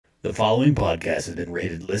The following podcast has been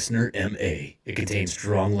rated Listener MA. It contains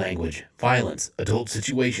strong language, violence, adult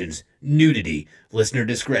situations, nudity. Listener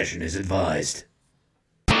discretion is advised.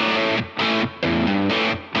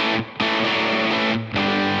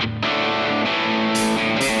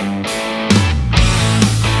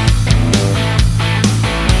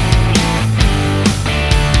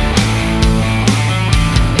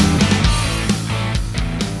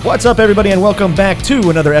 What's up, everybody, and welcome back to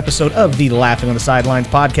another episode of the Laughing on the Sidelines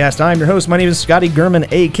podcast. I'm your host. My name is Scotty Gurman,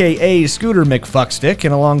 a.k.a. Scooter McFuckstick,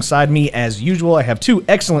 and alongside me, as usual, I have two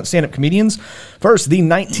excellent stand-up comedians. First, the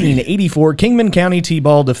 1984 Kingman County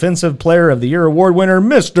T-Ball Defensive Player of the Year award winner,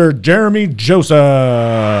 Mr. Jeremy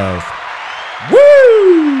Joseph.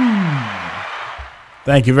 Woo!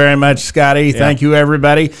 Thank you very much, Scotty. Yeah. Thank you,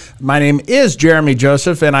 everybody. My name is Jeremy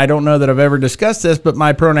Joseph, and I don't know that I've ever discussed this, but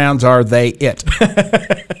my pronouns are they, it.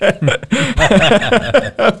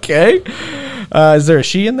 Okay. Is there a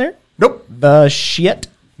she in there? Nope. The shit.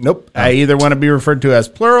 Nope. I either want to be referred to as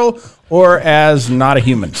plural or as not a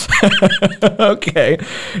human. Okay.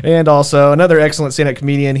 And also, another excellent stand-up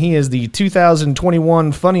comedian. He is the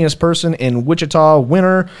 2021 Funniest Person in Wichita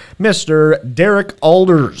winner, Mr. Derek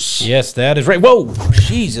Alders. Yes, that is right. Whoa,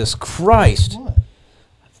 Jesus Christ. What?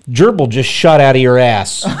 Gerbil just shot out of your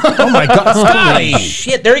ass. Oh, my God. Scotty!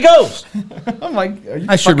 Shit, there he goes. Oh my,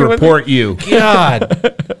 I should report you.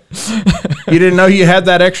 God. You didn't know you had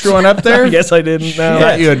that extra one up there? Yes, I didn't know.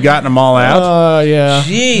 Thought you had gotten them all out. Oh, yeah.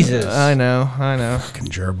 Jesus. I know. Fucking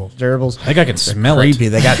gerbils. Gerbils. I think I can smell Creepy. it.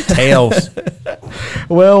 They got tails.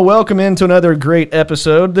 Well, welcome into another great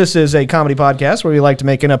episode. This is a comedy podcast where we like to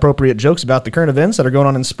make inappropriate jokes about the current events that are going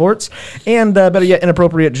on in sports, and better yet,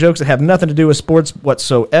 inappropriate jokes that have nothing to do with sports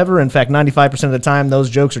whatsoever. In fact, 95% of the time, those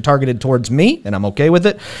jokes are targeted towards me, and I'm okay with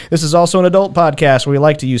it. This is also an adult podcast where we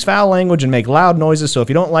like to use foul language and make loud noises, so if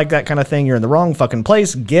you don't like that kind of thing, you're in the wrong fucking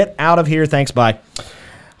place. Get out of here. Thanks, bye.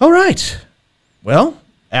 All right. Well,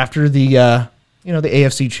 after the the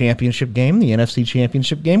AFC Championship game, the NFC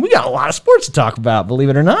Championship game, we got a lot of sports to talk about, believe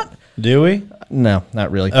it or not. Do we? No,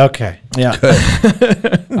 not really. Okay. Yeah.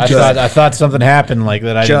 I thought something happened like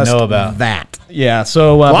that I didn't know about. That. Yeah,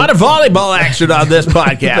 so... A lot of volleyball action on this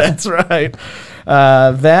podcast. That's right.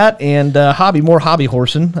 That and more hobby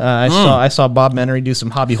horsing. I saw Bob Menery do some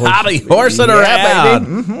hobby horsing. Hobby horsing around.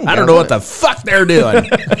 Mm-hmm. I don't know what the fuck they're doing.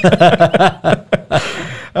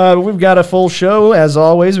 We've got a full show, as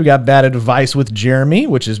always. We got Bad Advice with Jeremy,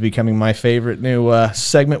 which is becoming my favorite new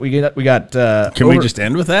segment. We got. Can we just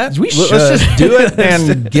end with that? We should. Let's just do it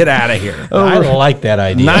and get out of here. I like that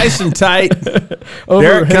idea. Nice and tight.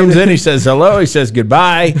 Derek comes in. He says hello. He says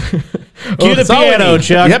goodbye. Cue the piano,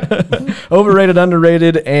 Chuck. Yep. Overrated,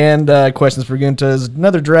 underrated, and questions for Guntas.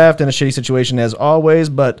 Another draft and a shitty situation, as always.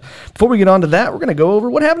 But before we get on to that, we're going to go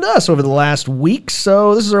over what happened to us over the last week.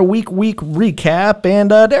 So this is our week recap.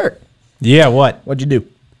 And Derek. Yeah, what? What'd you do?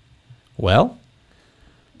 Well,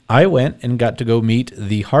 I went and got to go meet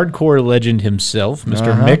the hardcore legend himself,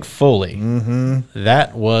 Mr. Mick Foley. Mm-hmm.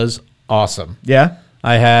 That was awesome. Yeah?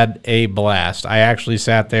 I had a blast. I actually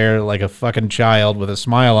sat there like a fucking child with a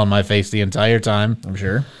smile on my face the entire time. I'm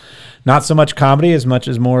sure. Not so much comedy as much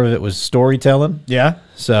as more of it was storytelling. Yeah?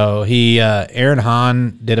 So Aaron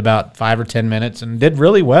Hahn did about 5 or 10 minutes and did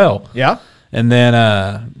really well. Yeah? And then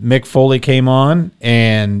Mick Foley came on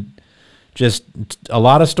and just a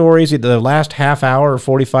lot of stories. The last half hour or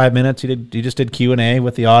 45 minutes, he just did Q&A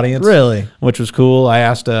with the audience. Really? Which was cool. I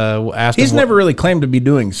asked He's him never really claimed to be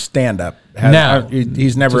doing stand-up. No.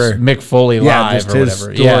 He's never... just Mick Foley live just or his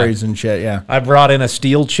whatever. stories and shit, yeah. I brought in a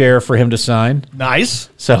steel chair for him to sign. Nice.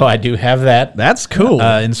 So I do have that. That's cool.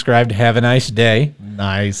 Inscribed, "Have a nice day."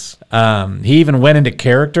 Nice. He even went into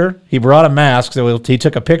character. He brought a mask, so he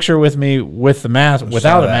took a picture with me with the mask,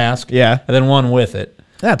 without a mask. Yeah. And then one with it.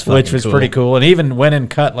 That's fucking which was cool. pretty cool. And he even went and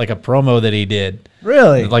cut like a promo that he did.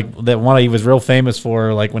 Really? Like that one he was real famous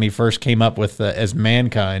for, like when he first came up with as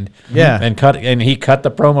Mankind. Yeah. And he cut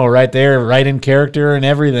the promo right there, right in character and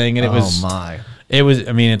everything. And it was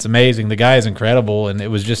it's amazing. The guy is incredible, and it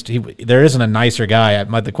was just there isn't a nicer guy.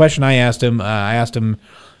 The question I asked him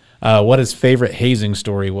what his favorite hazing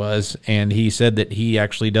story was, and he said that he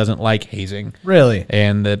actually doesn't like hazing. Really?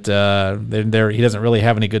 And that he doesn't really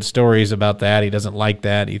have any good stories about that. He doesn't like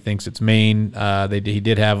that. He thinks it's mean. He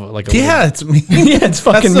did have like a it's mean. Yeah, it's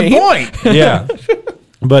fucking That's mean. the point. yeah.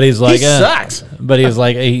 But he's like, he sucks. But he was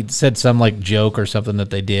like, he said some like joke or something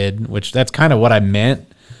that they did, which that's kind of what I meant.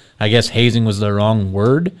 I guess hazing was the wrong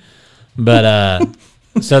word, but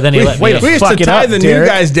So then he let me. We used to tie the new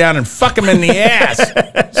guys down and fuck them in the ass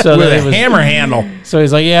So with then a hammer handle. So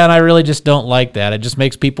he's like, yeah, and I really just don't like that. It just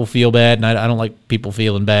makes people feel bad, and I don't like people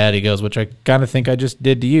feeling bad. He goes, which I kind of think I just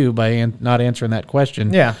did to you by not answering that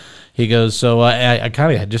question. Yeah. He goes, so I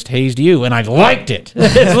kind of just hazed you, and I liked it.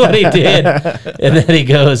 That's what he did. And then he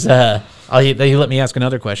goes, he let me ask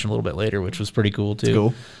another question a little bit later, which was pretty cool, too.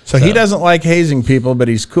 Cool. So he doesn't like hazing people, but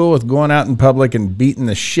he's cool with going out in public and beating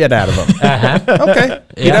the shit out of them. Okay.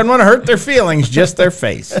 He doesn't want to hurt their feelings, just their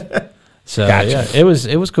face. So Gotcha. yeah, it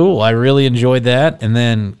was cool. I really enjoyed that. And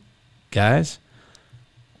then, guys,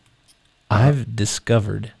 I've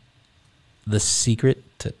discovered the secret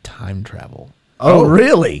to time travel. Oh,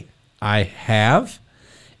 really? I have.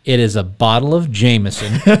 It is a bottle of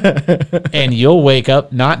Jameson, and you'll wake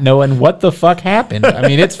up not knowing what the fuck happened. I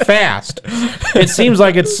mean, it's fast. It seems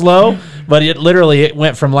like it's slow, but it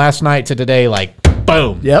went from last night to today like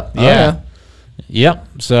boom. Yep. Yeah. Oh, yeah. Yep.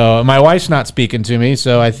 So my wife's not speaking to me,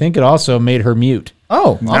 so I think it also made her mute.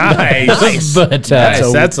 Oh, Nice. But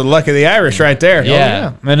That's the luck of the Irish right there.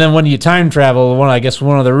 yeah. And then when you time travel, I guess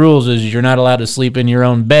one of the rules is you're not allowed to sleep in your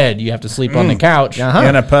own bed. You have to sleep on the couch.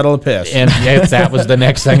 In a puddle of piss. And if that was the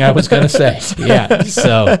next thing I was going to say. Yeah.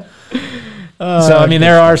 So I mean,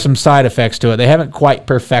 there are some side effects to it. They haven't quite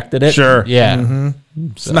perfected it. Sure. Yeah.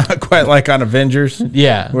 It's not quite like on Avengers.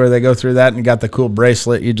 Yeah. Where they go through that and you got the cool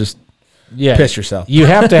bracelet. You just Yeah. piss yourself. You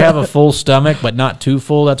have to have a full stomach, but not too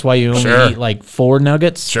full. That's why you only eat like 4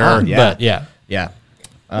 nuggets. Sure. Yeah. But yeah. Yeah.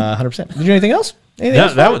 100%. Did you do anything else? Anything No,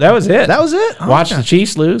 else? that was it. That was it? Oh, Watch okay. the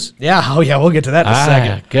Chiefs lose. Yeah. Oh, yeah. We'll get to that in a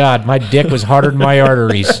second. God, my dick was harder than my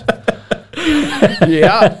arteries.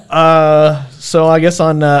 Yeah. So I guess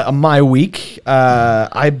on my week,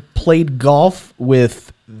 I played golf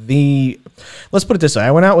with let's put it this way.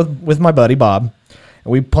 I went out with my buddy, Bob,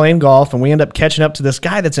 and we playing golf, and we end up catching up to this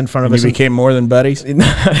guy that's in front of You us. became more than buddies?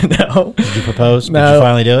 No. Did you propose? No. Did you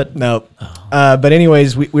finally do it? No. But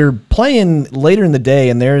anyways, we were playing later in the day,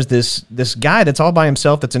 and there's this guy that's all by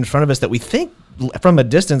himself that's in front of us that we think from a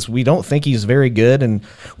distance we don't think he's very good, and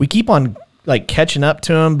we keep on like catching up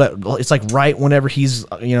to him, but it's like right whenever he's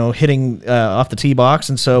hitting off the tee box,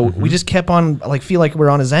 and so we just kept on like feel like we're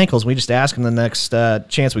on his ankles. We just asked him the next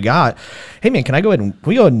chance we got, hey man, can we go ahead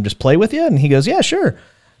and just play with you? And he goes, yeah, sure.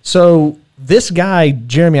 So this guy,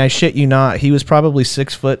 Jeremy, I shit you not, he was probably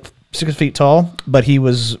 6 feet tall, but he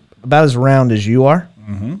was about as round as you are.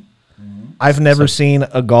 I've never seen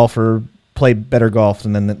a golfer play better golf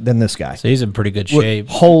than this guy. So he's in pretty good shape.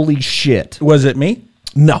 Holy shit! Was it me?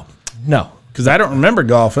 No. Because I don't remember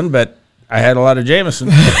golfing, but I had a lot of Jameson.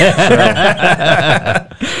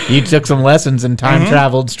 You took some lessons and time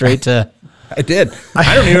traveled straight to. I did.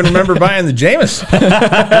 I don't even remember buying the Jameson.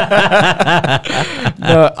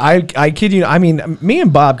 No, I kid you. I mean, me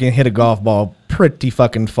and Bob can hit a golf ball pretty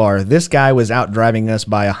fucking far. This guy was out driving us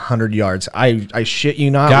by 100 yards. I shit you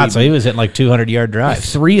not. God, so he was hitting like 200-yard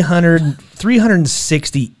drives.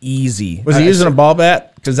 360 easy. Was he using a ball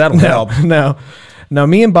bat? Because that'll help. No.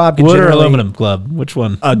 Me and Bob could Wood or generally- aluminum club? Which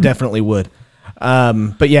one? Definitely would.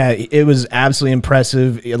 But yeah, it was absolutely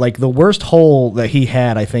impressive. Like the worst hole that he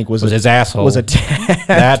had, I think, was his asshole. Was a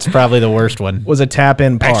That's probably the worst one. was a tap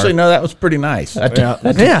in par. Actually, no, that was pretty nice.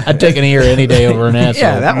 Yeah. I'd take an ear any day over an asshole.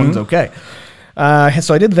 Yeah, that one's okay.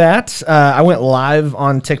 So I did that. I went live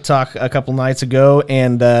on TikTok a couple nights ago,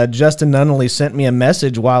 and Justin Nunnally sent me a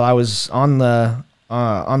message while I was on the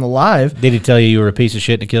live. Did he tell you were a piece of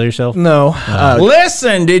shit to kill yourself? No,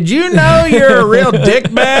 Listen, did you know you're a real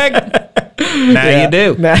dickbag? Now you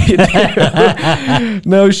do. Now you do.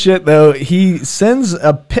 No shit though. He sends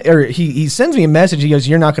he sends me a message. He goes,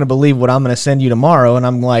 "You're not going to believe what I'm going to send you tomorrow." And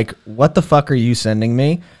I'm like, "What the fuck are you sending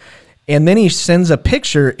me?" And then he sends a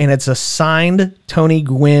picture, and it's a signed Tony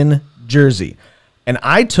Gwynn jersey. And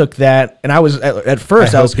I took that, and I was at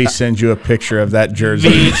first. I hope he sends you a picture of that jersey.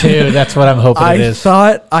 Me too. That's what I'm hoping it is.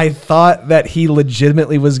 I thought that he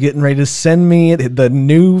legitimately was getting ready to send me the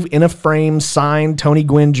new in a frame signed Tony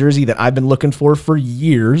Gwynn jersey that I've been looking for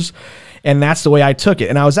years. And that's the way I took it.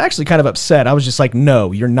 And I was actually kind of upset. I was just like,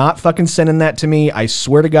 no, you're not fucking sending that to me. I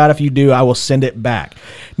swear to God, if you do, I will send it back.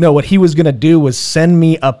 No, what he was going to do was send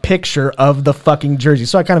me a picture of the fucking jersey.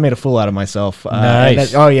 So I kind of made a fool out of myself.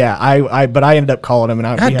 Nice. Oh, yeah. But I ended up calling him.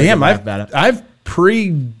 And God damn, I've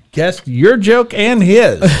pre-guessed your joke and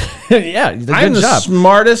his. Yeah, good I'm the job.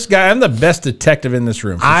 smartest guy. I'm the best detective in this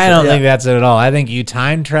room. I don't think that's it at all. I think you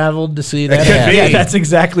time traveled to see that. could happen. be. Yeah, that's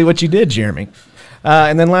exactly what you did, Jeremy.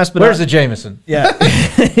 And then last but Where's the Jameson? Yeah.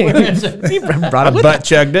 He brought I butt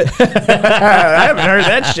chugged it. I haven't heard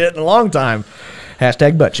that shit in a long time.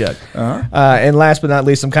 Hashtag butt chug. And last but not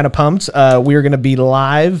least, I'm kind of pumped. We're going to be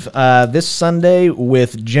live this Sunday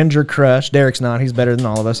with Ginger Crush. Derek's not. He's better than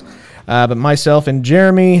all of us. But myself and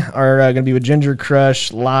Jeremy are going to be with Ginger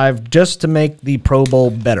Crush live just to make the Pro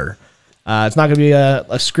Bowl better. It's not going to be a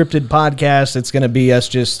scripted podcast. It's going to be us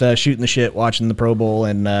just shooting the shit, watching the Pro Bowl,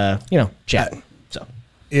 and chatting. So,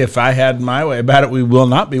 if I had my way about it, we will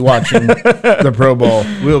not be watching the Pro Bowl.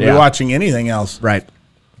 We'll be watching anything else. Right.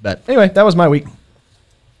 But anyway, that was my week.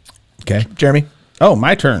 Okay, Jeremy. Oh,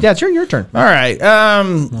 my turn. Yeah, it's your turn. All right.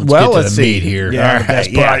 Let's see here. Yeah, the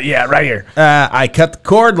best part. Yeah, right here. I cut the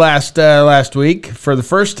cord last week for the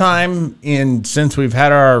first time since we've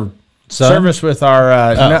had our service with our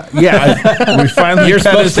we finally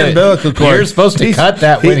cut his umbilical cord. You're supposed to cut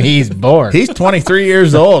that when he's born. He's 23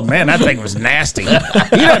 years old. Man, that thing was nasty. He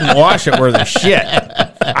doesn't wash it worth of shit.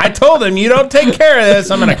 I told him, you don't take care of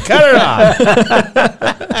this, I'm going to cut it off.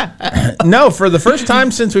 No, for the first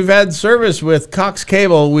time since we've had service with Cox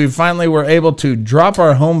Cable, we finally were able to drop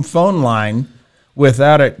our home phone line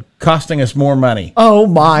without it costing us more money. Oh,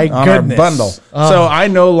 my on goodness. Our bundle. So I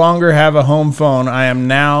no longer have a home phone. I am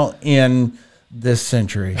now in this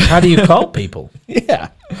century. How do you call people? Yeah.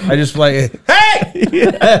 I just play, hey!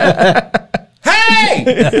 Hey!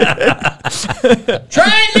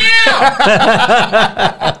 Try it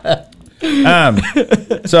now!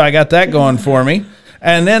 So I got that going for me.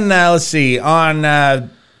 And then, let's see, on,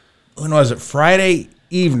 when was it? Friday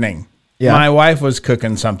evening. Yeah. My wife was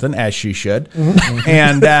cooking something, as she should.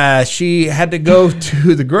 And she had to go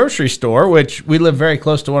to the grocery store, which we live very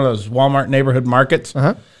close to one of those Walmart neighborhood markets.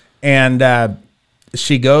 And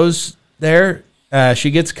she goes there.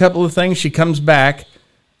 She gets a couple of things. She comes back,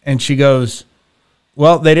 and she goes,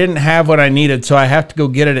 well, they didn't have what I needed, so I have to go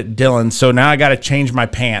get it at Dillon's. So now I got to change my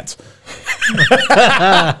pants.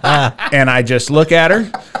 And I just look at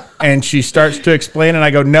her, and she starts to explain, and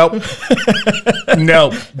I go, nope.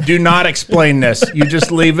 Nope. Do not explain this. You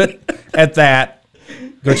just leave it at that.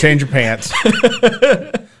 Go change your pants.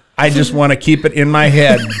 I just want to keep it in my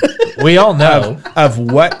head. We all know of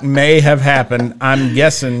what may have happened. I'm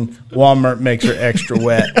guessing Walmart makes her extra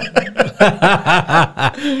wet.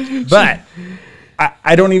 But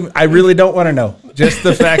I really don't want to know. Just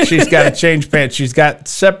the fact she's got to change pants. She's got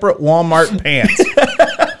separate Walmart pants.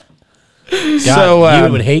 God, So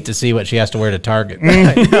you would hate to see what she has to wear to Target.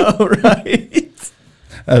 I know, right?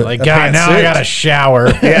 Like, God, now I got to shower.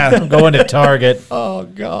 Yeah. I'm going to Target. Oh,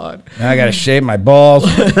 God. Now I got to shave my balls.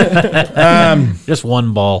 Just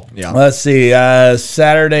one ball. Yeah. Let's see.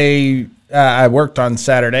 Saturday, I worked on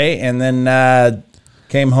Saturday, and then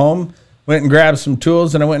came home, went and grabbed some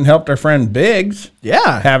tools, and I went and helped our friend Biggs.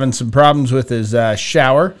 Yeah. Having some problems with his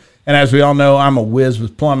shower. And as we all know, I'm a whiz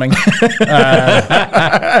with plumbing.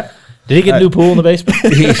 Did he get a new pool in the basement?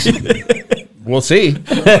 We'll see.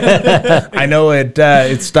 I know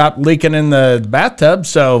it stopped leaking in the bathtub,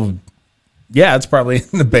 so yeah, it's probably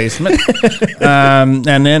in the basement. And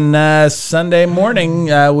then Sunday morning,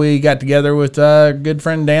 we got together with good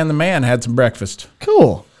friend Dan the Man, had some breakfast.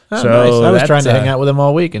 Cool. Oh, So nice. I was that's, trying to hang out with him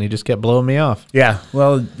all week, and he just kept blowing me off. Yeah,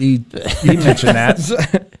 well, he mentioned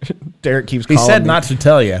that. Derek keeps He calling said me. not to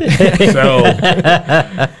tell you, so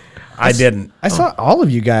I didn't. I saw all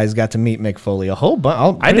of you guys got to meet Mick Foley. A whole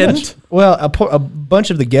bunch. I didn't. Well, a bunch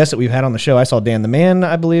of the guests that we've had on the show. I saw Dan the Man,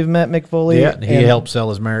 I believe, met Mick Foley. Yeah, he helped sell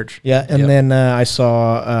his merch. Yeah, and then I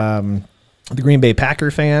saw the Green Bay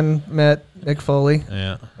Packer fan met Mick Foley.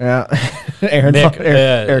 Yeah. Yeah.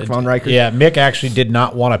 Eric von Riker. Yeah, Mick actually did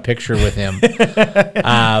not want a picture with him.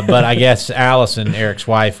 But I guess Allison, Eric's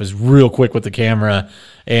wife, was real quick with the camera.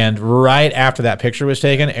 And right after that picture was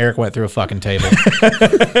taken, Eric went through a fucking table.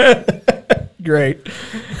 Great.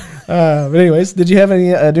 But anyways, did you have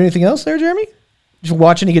any do anything else there, Jeremy? Did you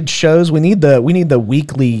watch any good shows? We need the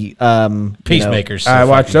weekly Peacemakers. I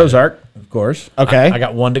watched Ozark, of course. Okay. I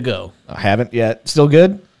got one to go. I haven't yet. Still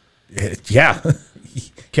good? Yeah.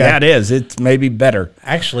 Yeah, it is. It's maybe better.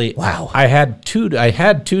 Actually, wow. I had two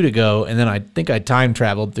to go, and then I think I time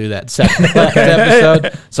traveled through that second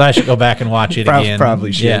episode, so I should go back and watch it again.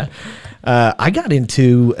 Probably should. Yeah. I got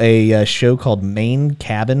into a show called Maine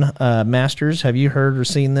Cabin Masters. Have you heard or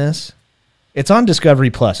seen this? It's on Discovery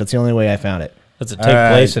Plus. That's the only way I found it. Does it take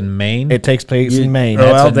place in Maine? It takes place in Maine.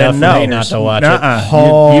 That's Well, enough then for me no. not to watch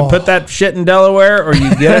Nuh-uh. You put that shit in Delaware, or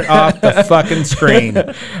you get it off the fucking screen.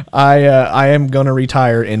 I am gonna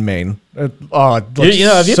retire in Maine. It it. looks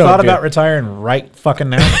Have you so thought good. about retiring right fucking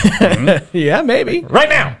now? Yeah, maybe. Right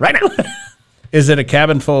now. Right now. Is it a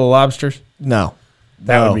cabin full of lobsters? No.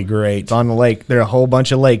 That would be great. It's on the lake. There are a whole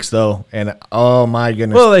bunch of lakes, though. And, oh, my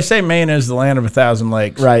goodness. Well, they say Maine is the land of 1,000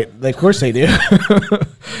 lakes. Right. Of course they do.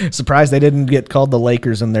 Surprised they didn't get called the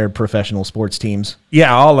Lakers in their professional sports teams.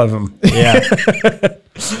 Yeah, all of them. Yeah.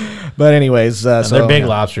 But anyways. So they're big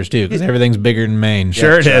lobsters, too, because everything's bigger than Maine.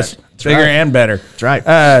 Sure it is. It's bigger and better. That's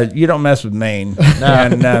right. You don't mess with Maine.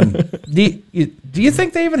 And do you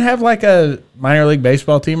think they even have like a minor league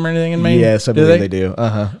baseball team or anything in Maine? Yes, I believe they do.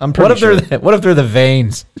 I'm pretty sure. What if they're the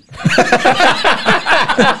Veins?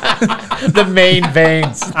 The Maine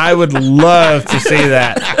Veins. I would love to see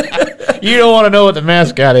that. You don't want to know what the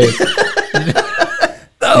mascot is.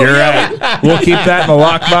 You're right. We'll keep that in the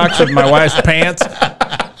lockbox of my wife's pants.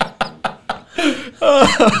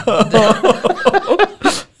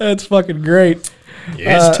 That's fucking great.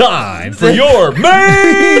 It's time for your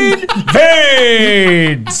Maine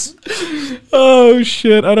Veins. Oh,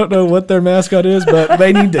 shit. I don't know what their mascot is, but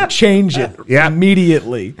they need to change it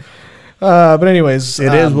immediately. But anyways.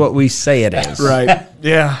 It is what we say it is. Right.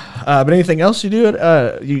 Yeah. But anything else you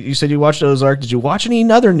do? You said you watched Ozark. Did you watch any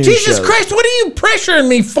other news Jesus shows? Christ, what are you pressuring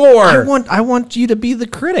me for? I want you to be the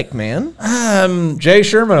critic, man. Jay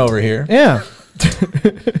Sherman over here. Yeah.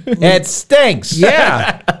 It stinks.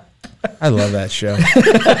 Yeah. I love that show.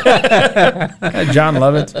 John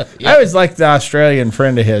Lovitz. I always liked the Australian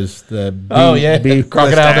friend of his. The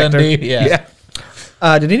Crocodile Dundee. Yeah.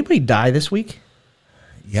 Did anybody die this week?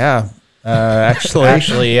 Yeah.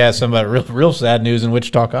 Actually, yeah. Somebody real sad news in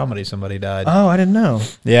Wichita comedy. Somebody died. Oh, I didn't know.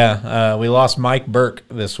 Yeah. We lost Mike Burke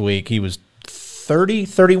this week. He was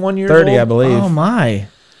 31 years old. 30, I believe. Oh my.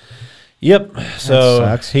 Yep.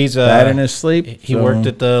 So he's died in his sleep. He worked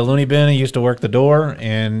at the Looney Bin. He used to work the door,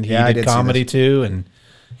 and he did comedy too. And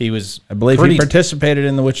he was, I believe, he participated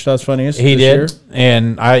in the Wichita's Funniest. He did,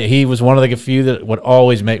 and he was one of the few that would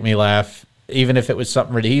always make me laugh, even if it was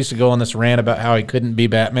something. He used to go on this rant about how he couldn't be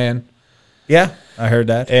Batman. Yeah, I heard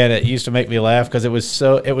that, and it used to make me laugh because it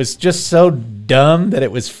was just so dumb that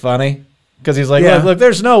it was funny. Because he's like, look,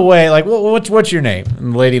 there's no way. Like, what's your name?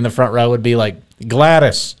 And the lady in the front row would be like,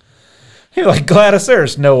 Gladys. You're like, Gladys,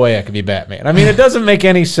 there's no way I could be Batman. I mean, it doesn't make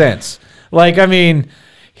any sense. Like, I mean,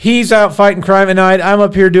 he's out fighting crime at night. I'm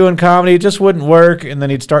up here doing comedy. It just wouldn't work. And then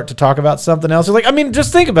he'd start to talk about something else. He's like, I mean,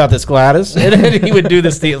 just think about this, Gladys. And he would do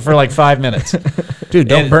this for like 5 minutes. Dude,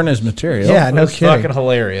 don't burn his material. Yeah, no kidding. Fucking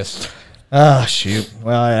hilarious. Oh, shoot.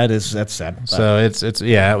 Well, that's sad. So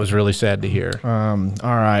it was really sad to hear. All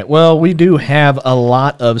right. Well, we do have a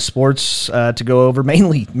lot of sports to go over,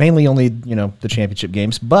 mainly only, the championship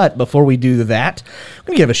games. But before we do that, I'm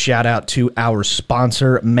going to give a shout out to our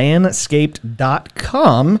sponsor,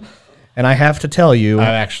 Manscaped.com. And I have to tell you, I'm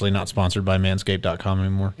actually not sponsored by Manscaped.com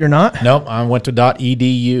anymore. You're not? Nope. I went to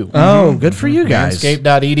 .edu. Oh, good for you guys.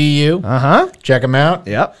 Manscaped.edu. Check them out.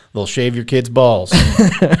 Yep. They'll shave your kids' balls.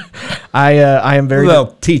 I am very.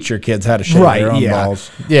 They'll teach your kids how to shave their own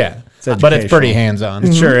balls. Yeah, but it's pretty hands-on.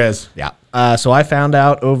 It sure is. Yeah. So I found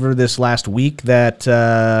out over this last week that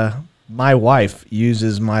my wife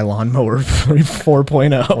uses my lawnmower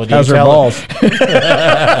 4.0. Well, how's her balls?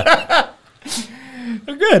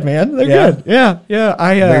 They're good, man. They're good. Yeah.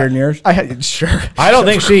 Bigger than yours? Sure. I don't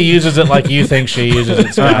think she uses it like you think she uses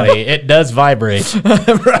it, Scotty. It does vibrate.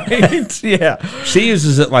 Right. Yeah. She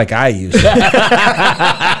uses it like I use it.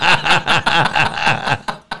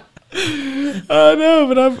 I know,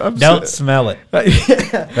 but I'm don't smell it.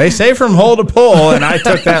 They say from hole to pole, and I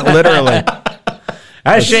took that literally.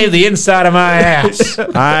 I shaved the inside of my ass.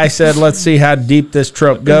 I said, let's see how deep this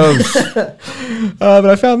trope goes. But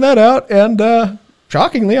I found that out, and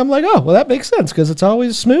shockingly, I'm like, oh, well, that makes sense because it's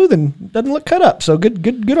always smooth and doesn't look cut up. So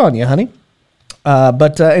good on you, honey.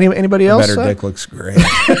 But anybody else? Better dick looks great.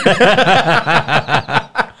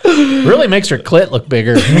 Really makes her clit look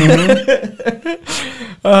bigger.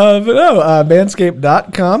 But no,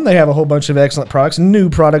 Manscaped.com. They have a whole bunch of excellent products, new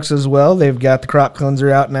products as well. They've got the crop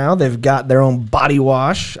cleanser out now. They've got their own body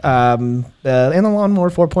wash and the lawnmower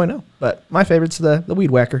 4.0. But my favorite's the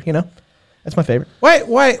weed whacker. That's my favorite.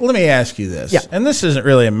 Wait, let me ask you this. Yeah. And this isn't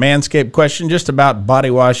really a Manscaped question, just about body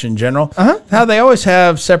wash in general. Uh-huh. How they always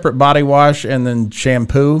have separate body wash and then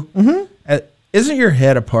shampoo. Mm-hmm. Isn't your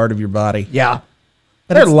head a part of your body? Yeah.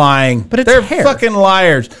 They're lying. But it's They're hair. fucking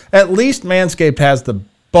liars. At least Manscaped has the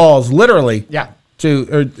balls, literally. Yeah.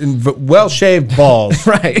 Well-shaved balls.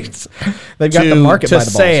 Right. They've got the market to by the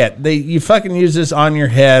balls. say it. You fucking use this on your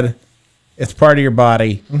head. It's part of your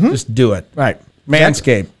body. Just do it. Right.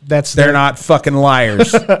 Manscaped. That's they're not fucking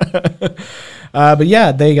liars. But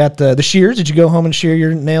yeah, they got the shears. Did you go home and shear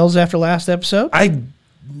your nails after last episode? It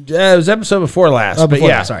was episode before last. Oh, but before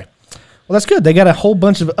yeah, that, sorry. Well, that's good. They got a whole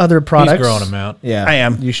bunch of other products. He's growing them out. Yeah, I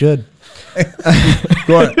am. You should.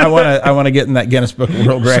 I want to get in that Guinness Book of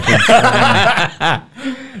World Records.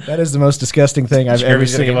 That is the most disgusting thing I've ever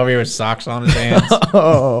Everybody's gonna seen. come over here with socks on his hands.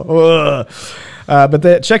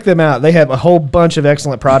 But check them out. They have a whole bunch of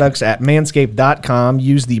excellent products at manscaped.com.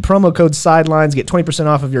 Use the promo code Sidelines, get 20%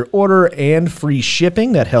 off of your order and free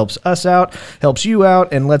shipping. That helps us out, helps you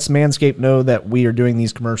out, and lets Manscaped know that we are doing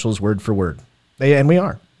these commercials word for word. And we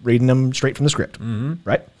are reading them straight from the script,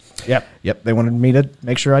 right? Yep. They wanted me to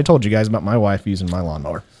make sure I told you guys about my wife using my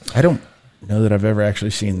lawnmower. I don't know that I've ever actually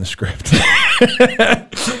seen the script.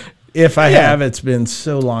 If I have, it's been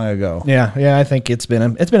so long ago. Yeah, I think it's been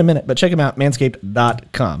a minute, but check them out,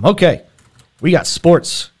 manscaped.com. Okay, we got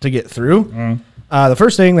sports to get through. The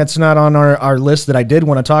first thing that's not on our list that I did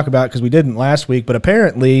want to talk about, because we didn't last week, but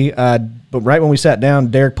apparently, but right when we sat down,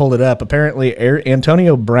 Derek pulled it up. Apparently,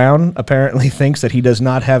 Antonio Brown apparently thinks that he does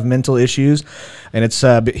not have mental issues, and it's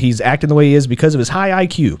he's acting the way he is because of his high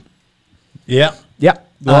IQ. Yeah. Yeah.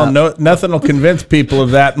 Well, nothing will convince people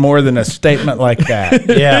of that more than a statement like that.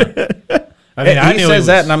 Yeah. I mean, I he knew says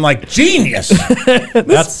that, and I'm like, genius.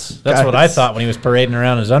 That's what I thought when he was parading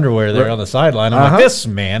around his underwear there on the sideline. I'm like, this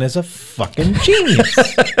man is a fucking genius.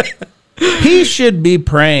 He should be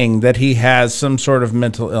praying that he has some sort of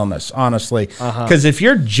mental illness, honestly. Because if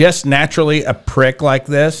you're just naturally a prick like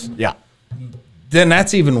this, Yeah. then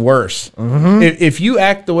that's even worse. If you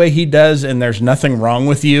act the way he does and there's nothing wrong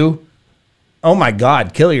with you, oh my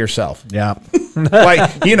God, kill yourself. Yeah.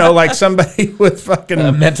 like somebody with fucking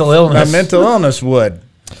A mental illness. Would.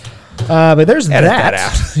 But there's Edit that. that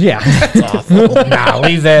out. Yeah. Nah,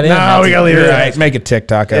 leave that in. No, we gotta leave it in. Right. Make a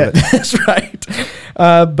TikTok of it. That's right.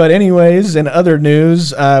 But anyways, in other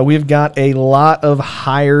news, we've got a lot of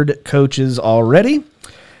hired coaches already.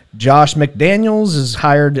 Josh McDaniels is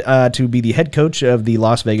hired to be the head coach of the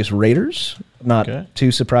Las Vegas Raiders. Not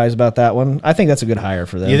too surprised about that one. I think that's a good hire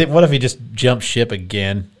for them. You think, what if he just jumped ship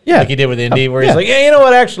again? Yeah. Like he did with Indy, where he's like, yeah, you know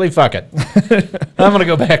what? Actually, fuck it. I'm going to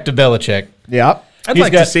go back to Belichick. Yeah. I'd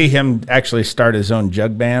like to see him actually start his own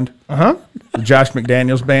jug band. The Josh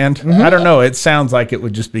McDaniels band. I don't know. It sounds like it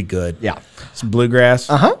would just be good. Yeah. Some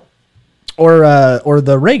bluegrass. Or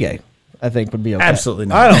the reggae, I think would be okay. Absolutely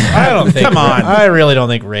not. I don't think. Come on. I really don't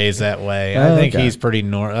think Ray's that way. I think Okay. he's pretty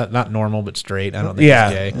not normal, but straight. I don't think he's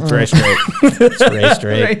gay. It's very straight. It's Ray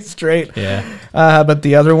straight. Right, straight. Yeah. But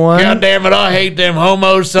the other one. God damn it! I hate them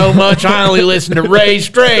homos so much. I only listen to Ray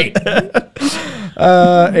straight.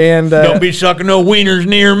 And Don't be sucking no wieners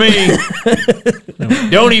near me.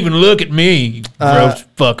 Don't even look at me, gross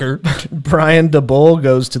fucker. Brian DeBull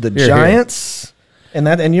goes to the Giants.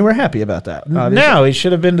 And you were happy about that. Obviously. No, he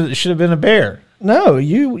should have been a Bear. No,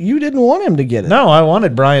 you didn't want him to get it. No, I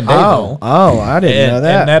wanted Brian Daboll. I didn't know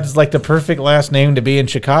that. And that's like the perfect last name to be in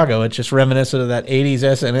Chicago. It's just reminiscent of that 80s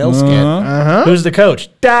SNL skit. Who's the coach?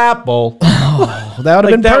 Daboll. that would have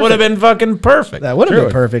been That perfect. would have been fucking perfect. That would have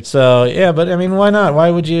been perfect. So, yeah, but I mean, why not? Why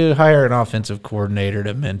would you hire an offensive coordinator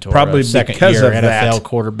to mentor Probably a second because year of NFL that.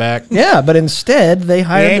 quarterback? Yeah, but instead they He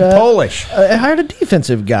hired ain't Polish. hired a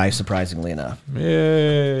defensive guy. Surprisingly enough,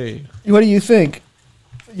 Yay. what do you think?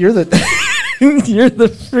 You're the you're the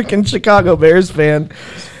freaking Chicago Bears fan.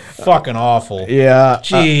 Fucking awful. Yeah,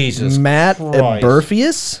 Jesus Matt Christ.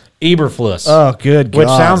 Eberflus. Eberflus. Oh, good God. Which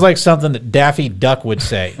sounds like something that Daffy Duck would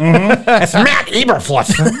say. That's Matt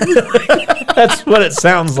Eberflus. That's what it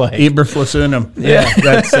sounds like. Eberflus Unum. Yeah,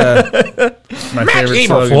 that's my Matt favorite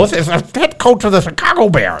Eberflus slogan. is the head coach of the Chicago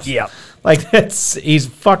Bears. Yeah. Like, he's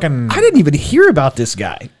fucking... I didn't even hear about this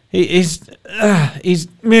guy. He's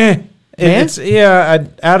meh. It's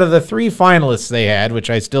out of the 3 finalists they had,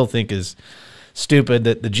 which I still think is stupid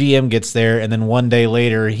that the GM gets there and then one day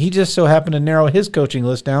later he just so happened to narrow his coaching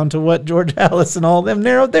list down to what George Halas and all of them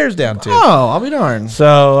narrowed theirs down to. Oh, I'll be darned.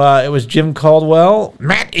 So it was Jim Caldwell,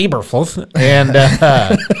 Matt Eberflus,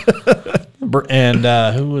 and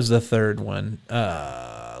who was the third one?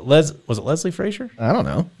 Was it Leslie Frazier? I don't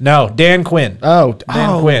know. No, Dan Quinn.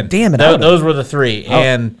 Dan Quinn. Damn it. Those were the 3.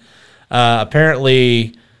 And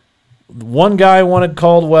apparently one guy wanted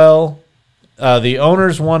Caldwell, the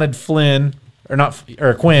owners wanted Quinn,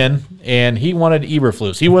 and he wanted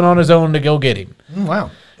Eberflus. He went on his own to go get him.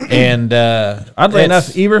 Wow. And Oddly enough,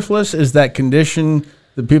 Eberflus is that condition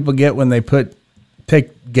that people get when they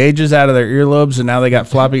take gauges out of their earlobes and now they got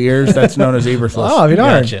floppy ears. That's known as Eberflus. Oh, I'll be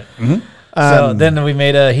darned. Gotcha. So then he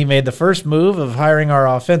made the first move of hiring our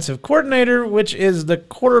offensive coordinator, which is the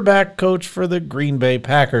quarterback coach for the Green Bay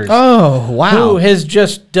Packers. Oh, Who wow. has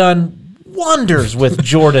just done wonders with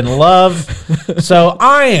Jordan Love. So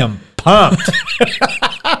I am pumped.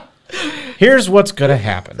 Here's what's going to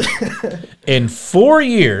happen. In 4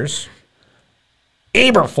 years,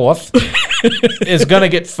 Eberfluss is going to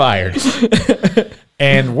get fired.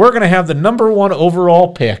 And we're going to have the #1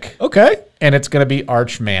 overall pick. Okay. And it's going to be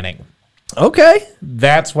Arch Manning. Okay.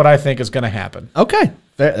 That's what I think is going to happen. Okay.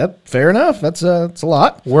 Fair enough. That's a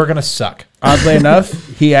lot. We're going to suck. Oddly enough,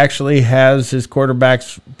 he actually has his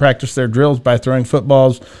quarterbacks practice their drills by throwing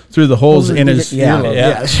footballs through the holes in his earlobe.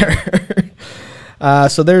 Yeah, sure.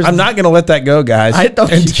 So there's. I'm not going to let that go, guys.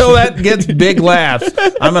 Until that gets big laughs,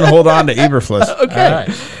 I'm going to hold on to Eberfluss. Okay.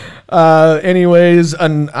 Anyways,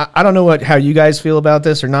 I don't know how you guys feel about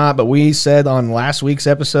this or not, but we said on last week's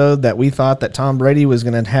episode that we thought that Tom Brady was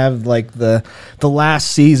going to have like the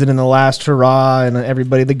last season and the last hurrah and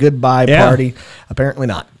everybody the goodbye party. Apparently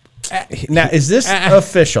not. Now, is this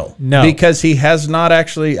official? No. Because he has not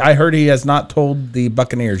actually, I heard he has not told the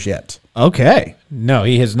Buccaneers yet. Okay. No,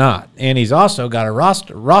 he has not. And he's also got a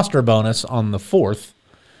roster bonus on the 4th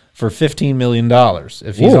for $15 million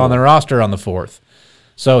if he's on the roster on the 4th.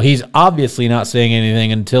 So he's obviously not saying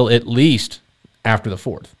anything until at least after the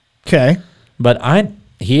 4th. Okay. But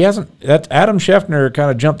he hasn't. That's Adam Schefter kind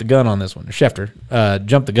of jumped the gun on this one. Schefter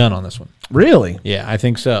jumped the gun on this one. Really? Yeah, I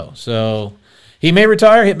think so. So he may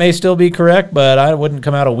retire. It may still be correct, but I wouldn't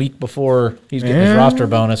come out a week before he's getting his roster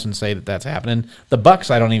bonus and say that that's happening. The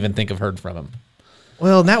Bucs, I don't even think have heard from him.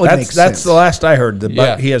 Well, that would make sense. That's the last I heard.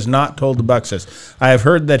 He has not told the Bucs this. I have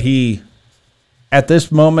heard that at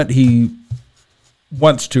this moment, he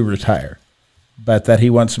wants to retire, but that he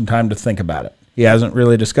wants some time to think about it. He hasn't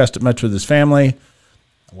really discussed it much with his family.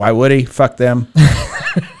 Why would he? Fuck them.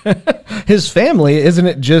 His family, isn't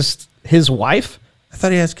it just his wife? I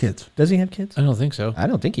thought he has kids. Does he have kids? I don't think so. I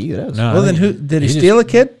don't think he does. No, Well, then who did he steal a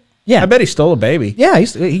kid? Yeah. I bet he stole a baby. Yeah, he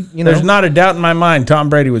There's not a doubt in my mind Tom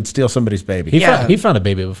Brady would steal somebody's baby. He found a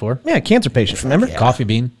baby before. Yeah, cancer patient, remember? Coffee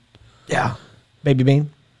bean. Yeah. Baby bean.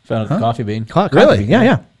 Found a coffee bean. Really?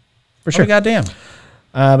 Yeah. For sure. Oh, goddamn.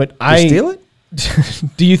 But Did he steal it?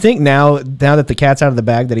 Do you think now that the cat's out of the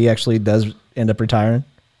bag that he actually does end up retiring?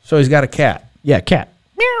 So he's got a cat. Yeah, cat.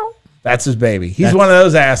 Meow. That's his baby. He's one of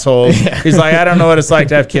those assholes. He's like, I don't know what it's like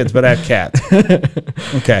to have kids, but I have cats.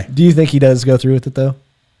 Okay. Do you think he does go through with it though?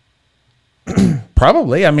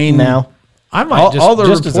 Probably. I mean, Now, I might all the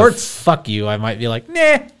just reports. as a fuck you. I might be like,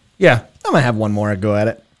 nah. Yeah. I'm gonna have one more go at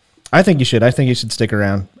it. I think you should. I think you should stick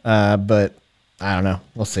around. But I don't know.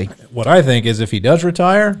 We'll see. What I think is if he does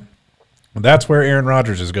retire, that's where Aaron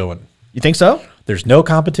Rodgers is going. You think so? There's no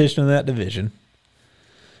competition in that division.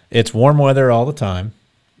 It's warm weather all the time.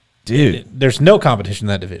 Dude, There's no competition in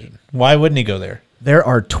that division. Why wouldn't he go there? there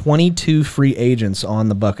are 22 free agents on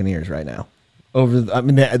the Buccaneers right now.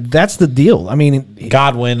 That's the deal. I mean,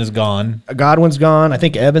 Godwin is gone. Godwin's gone. I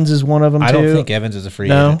think Evans is one of them. I too. don't think Evans is a free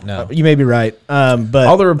No, agent. No. You may be right. But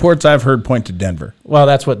All the reports I've heard point to Denver. Well,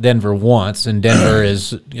 that's what Denver wants, and Denver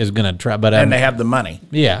is going to try. But And they have the money.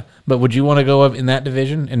 yeah. But would you want to go up in that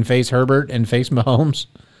division and face Herbert and face Mahomes?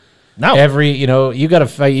 no. You got to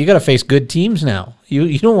fight. You got to face good teams now.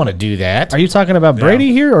 You don't want to do that. Are you talking about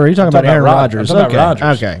Brady here, or are you talking about Aaron Rodgers? I'm talking about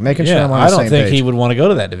Rodgers. Okay, making sure Yeah, I'm on I the don't same think page. he would want to go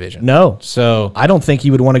to that division. No, So I don't think he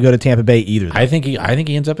would want to go to Tampa Bay either. though. I think he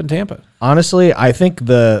ends up in Tampa. Honestly, I think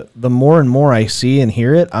the more and more I see and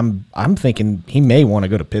hear it, I'm thinking he may want to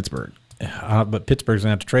go to Pittsburgh. But Pittsburgh's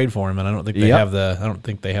gonna have to trade for him, and I don't think they Yep. have the. I don't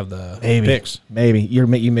think they have the Maybe picks. Maybe you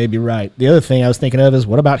may be right. The other thing I was thinking of is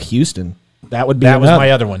what about Houston? That would be That was another.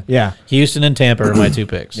 my other one. Yeah. Houston and Tampa are my two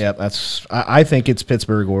picks. Yeah, I think it's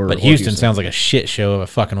Pittsburgh or But Houston sounds like a shit show of a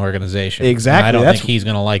fucking organization. Exactly, And I don't that's- think he's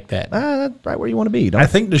gonna like that. that's right where you want to be. Don't I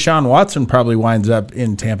think Deshaun Watson probably winds up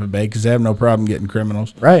in Tampa Bay because they have no problem getting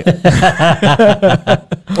criminals. right.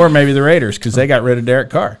 Or maybe the Raiders because they got rid of Derek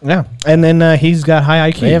Carr. Yeah, and then he's got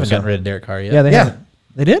high IQ. They haven't so- gotten rid of Derek Carr yet. Yeah, they Yeah. haven't.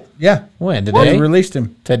 They did. Yeah. When They today? released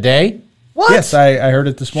him. Today? What? Yes, I heard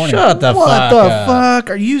it this morning. Shut the What fuck the up. fuck?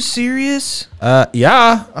 Are you serious?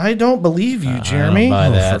 Yeah. I don't believe you, I don't Jeremy. buy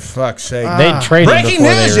Oh, that. for fuck's sake. They traded him Breaking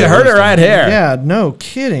before they news. You heard it released him. right here. Yeah, no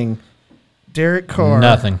kidding. Derek Carr.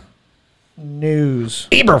 Nothing. News.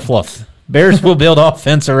 Eberfluff. Bears will build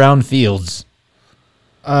offense around Fields.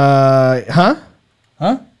 Huh?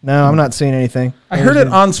 Huh? No, I'm not seeing anything. I heard it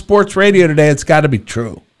on sports radio today. It's got to be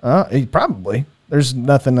true. Probably. There's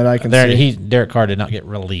nothing that I can There, see. Derek Carr did not get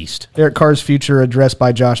released. Derek Carr's future addressed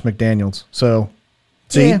by Josh McDaniels. So,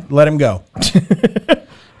 See, yeah. let him go.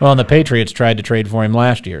 Well, and the Patriots tried to trade for him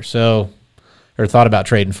last year, or thought about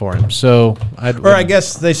trading for him. So, I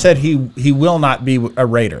guess they said he will not be a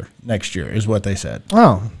Raider next year, is what they said.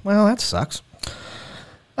 Oh, well, that sucks.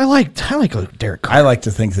 I like Derek Carr. I like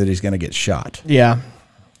to think that he's going to get shot. Yeah.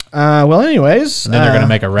 Well, anyways. And then they're going to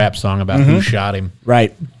make a rap song about who shot him.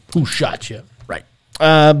 Right. Who shot you? Right.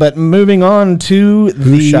 But moving on to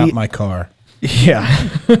Who shot my car? Yeah.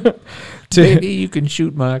 Maybe you can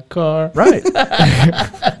shoot my car. Right.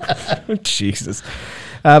 Jesus.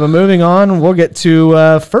 But moving on, we'll get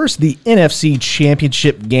to first the NFC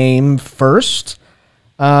Championship game first.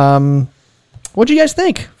 What do you guys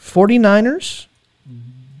think? 49ers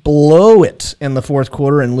blow it in the fourth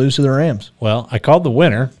quarter and lose to the Rams. Well, I called the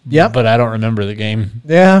winner. Yep. But I don't remember the game.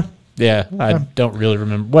 Yeah. Yeah, I don't really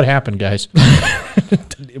remember. What happened, guys?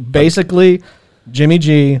 Basically, Jimmy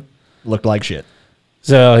G looked like shit.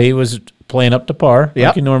 So he was playing up to par, Yep.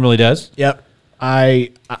 like he normally does. Yep. I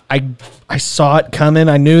saw it coming.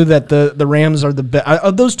 I knew that the Rams are the best.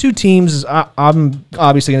 Of those two teams, I'm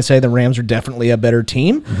obviously going to say the Rams are definitely a better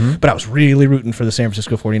team, but I was really rooting for the San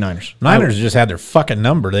Francisco 49ers. Niners just had their fucking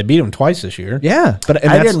number. They beat them twice this year. Yeah. But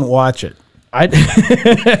I didn't watch it.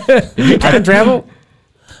 Did you time travel?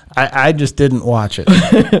 I just didn't watch it.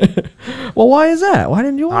 Well, why is that? Why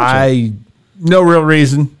didn't you watch it? No real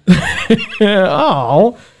reason.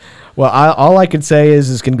 Oh. Well, all I could say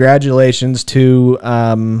is congratulations to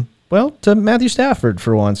to Matthew Stafford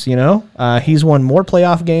for once. You know, he's won more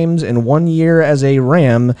playoff games in 1 year as a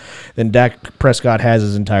Ram than Dak Prescott has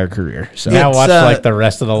his entire career. So Now watch like the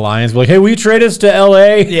rest of the Lions. Be like, hey, will you trade us to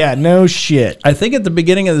L.A.? yeah, no shit. I think at the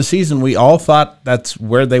beginning of the season, we all thought that's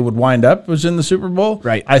where they would wind up, was in the Super Bowl.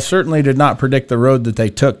 Right. I certainly did not predict the road that they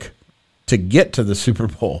took to get to the Super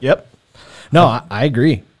Bowl. Yep. No, I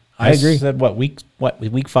agree. I agree. Said week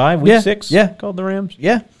 5, week Yeah, 6? yeah. Called the Rams.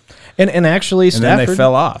 Yeah, and actually And Stafford. then they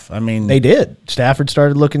fell off. I mean, They did. Stafford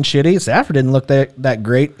started looking shitty. Stafford didn't look that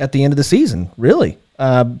great at the end of the season, really.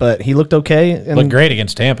 But he looked okay. And Looked great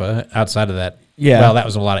against Tampa outside of that. Yeah. Well, that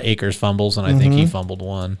was a lot of Akers fumbles, and I think he fumbled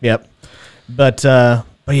one. Yep. But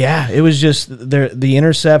yeah, it was just the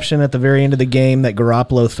interception at the very end of the game that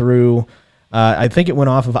Garoppolo threw. I think it went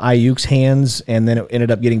off of Ayuk's hands, and then it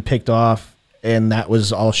ended up getting picked off, and that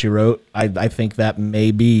was all she wrote. I think that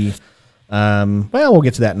may be. We'll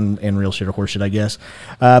get to that in real shit or horse shit, I guess.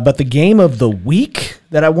 But the game of the week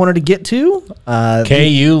that I wanted to get to,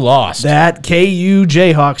 KU lost. that KU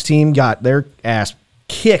Jayhawks team got their ass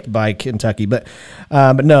kicked by Kentucky. But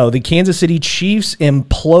no, the Kansas City Chiefs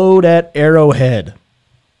implode at Arrowhead.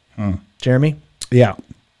 Jeremy, yeah,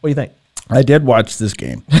 what do you think? I did watch this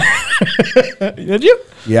game. Did you?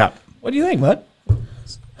 Yeah. What do you think, bud?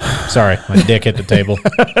 Sorry, my dick hit the table.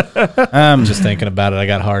 Just thinking about it, I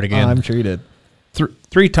got hard again. I'm sure you did.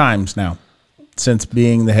 Three times now since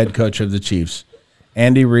being the head coach of the Chiefs,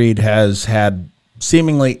 Andy Reid has had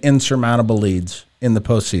seemingly insurmountable leads in the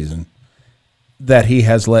postseason that he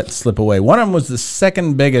has let slip away. One of them was the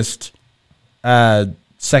second biggest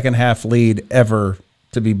second half lead ever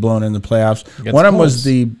to be blown in the playoffs. Against One of them Colts. was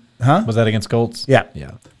the Was that against Colts? yeah.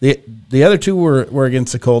 Yeah. The other two were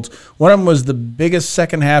against the Colts. One of them was the biggest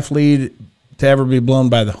second half lead to ever be blown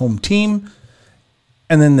by the home team.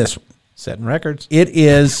 And then this one. Setting records. It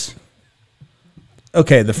is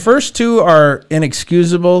okay. The first two are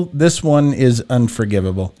inexcusable. This one is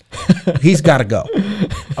unforgivable. He's got to go.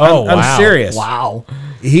 Oh, I'm wow. serious. Wow.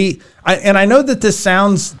 I know that this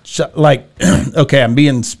sounds like okay. I'm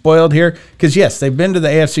being spoiled here because yes, they've been to the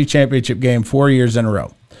AFC Championship game 4 years in a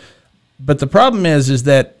row. But the problem is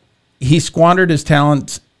that he squandered his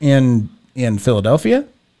talents in Philadelphia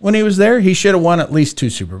when he was there. He should have won at least 2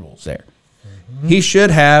 Super Bowls there. Mm-hmm. He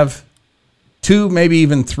should have 2, maybe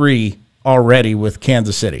even 3 already with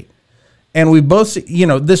Kansas City. And we both,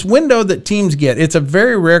 this window that teams get, it's a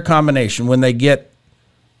very rare combination when they get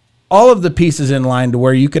all of the pieces in line to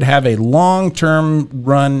where you could have a long-term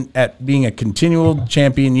run at being a continual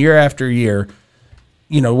champion year after year,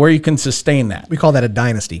 where you can sustain that. We call that a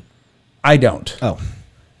dynasty. I don't. Oh.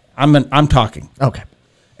 I'm talking. Okay.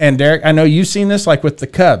 And Derek, I know you've seen this like with the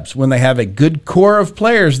Cubs when they have a good core of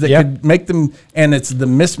players that could make them, and it's the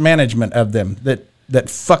mismanagement of them that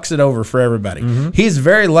fucks it over for everybody. Mm-hmm. He's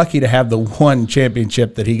very lucky to have the one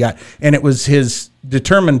championship that he got, and it was his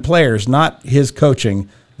determined players, not his coaching,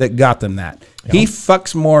 that got them that. Yep. He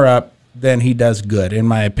fucks more up than he does good, in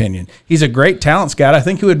my opinion. He's a great talent scout. I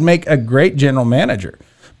think he would make a great general manager.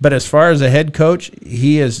 But as far as a head coach,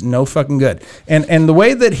 he is no fucking good. And the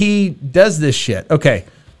way that he does this shit, okay,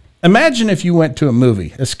 imagine if you went to a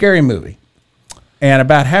movie, a scary movie, and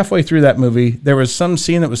about halfway through that movie, there was some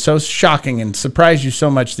scene that was so shocking and surprised you so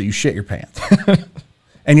much that you shit your pants.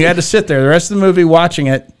 And you had to sit there the rest of the movie watching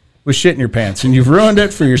it with shit in your pants. And you've ruined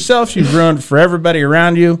it for yourself. You've ruined it for everybody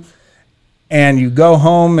around you. And you go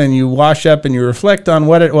home and you wash up and you reflect on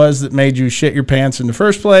what it was that made you shit your pants in the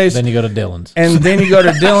first place. Then you go to Dillon's. And then you go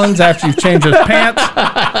to Dillon's after you've changed those pants.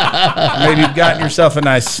 Maybe you've gotten yourself a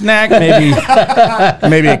nice snack.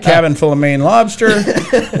 Maybe a cabin full of Maine lobster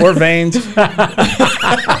or veins.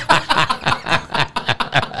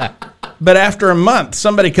 But after a month,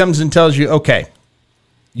 somebody comes and tells you, okay,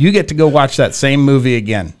 you get to go watch that same movie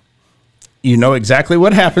again. You know exactly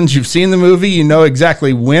what happens. You've seen the movie. You know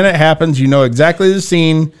exactly when it happens. You know exactly the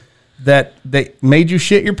scene that they made you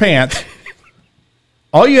shit your pants.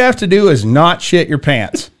 All you have to do is not shit your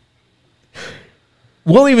pants.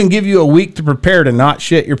 We'll even give you a week to prepare to not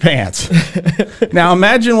shit your pants. Now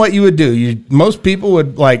imagine what you would do. Most people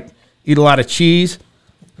would like eat a lot of cheese,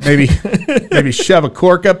 maybe shove a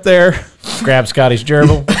cork up there, Grab Scotty's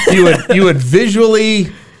gerbil. you would visually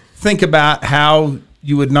think about how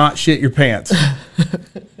you would not shit your pants.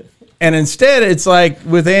 And instead, it's like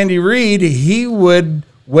with Andy Reid, he would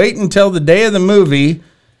wait until the day of the movie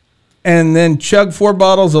and then chug 4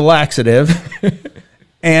 bottles of laxative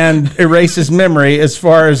and erase his memory as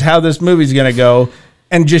far as how this movie's going to go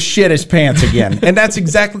and just shit his pants again. And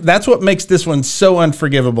that's what makes this one so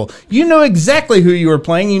unforgivable. You know exactly who you were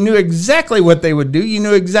playing. You knew exactly what they would do. You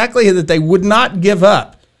knew exactly that they would not give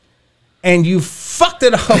up. And you fucked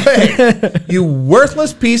it away. You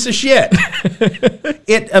worthless piece of shit.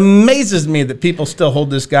 It amazes me that people still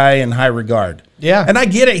hold this guy in high regard. Yeah. And I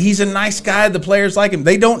get it. He's a nice guy. The players like him.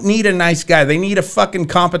 They don't need a nice guy. They need a fucking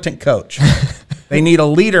competent coach. They need a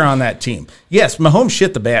leader on that team. Yes, Mahomes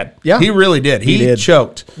shit the bed. Yeah. He really did. He did.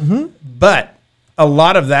 choked. But a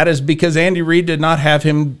lot of that is because Andy Reid did not have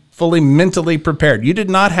him fully mentally prepared. You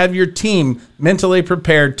did not have your team mentally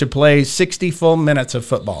prepared to play 60 full minutes of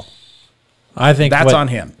football. I think that's on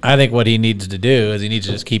him. I think what he needs to do is he needs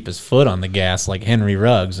to just keep his foot on the gas like Henry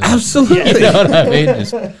Ruggs. And Absolutely. You know what I mean?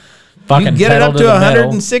 Just fucking you get it pedal up to the metal.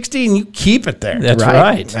 160 and you keep it there. That's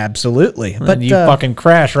right. Absolutely. But But you fucking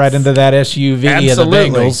crash right into that SUV Absolutely.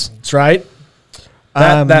 of the Bengals. that's right.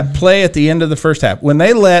 That play at the end of the first half, when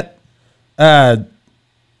they let,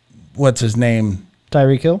 what's his name?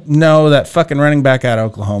 Tyreek Hill. No, that fucking running back out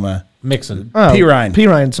of Oklahoma. Mixon. Oh, P. Ryan.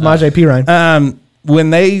 Samaje P. Ryan. When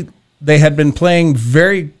they had been playing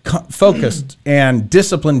very focused and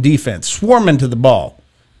disciplined defense, swarming to the ball,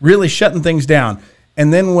 really shutting things down.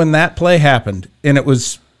 And then when that play happened, and it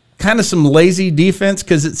was kind of some lazy defense,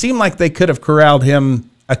 because it seemed like they could have corralled him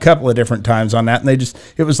a couple of different times on that, and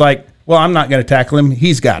it was like, well, I'm not going to tackle him.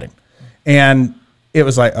 He's got him. And it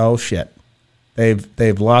was like, oh, shit.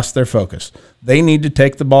 They've lost their focus. They need to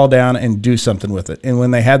take the ball down and do something with it. And when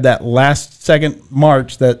they had that last second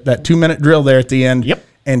march, that 2-minute drill there at the end,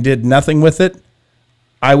 and did nothing with it,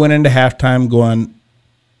 I went into halftime going,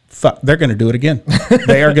 fuck, they're going to do it again.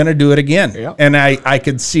 They are going to do it again. Yep. And I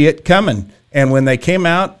could see it coming. And when they came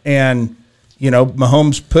out and,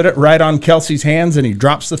 Mahomes put it right on Kelsey's hands and he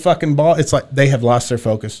drops the fucking ball, it's like they have lost their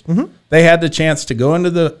focus. They had the chance to go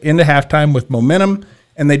into halftime with momentum,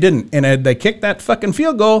 and they didn't. And had they kicked that fucking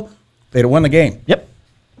field goal, they'd have won the game. Yep.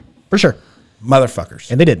 For sure.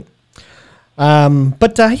 Motherfuckers. And they didn't.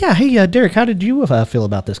 Hey, Derek, how did you feel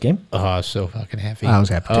about this game? Oh, I was so fucking happy. I was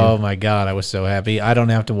happy too. Oh my God, I was so happy. I don't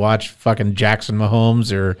have to watch fucking Jackson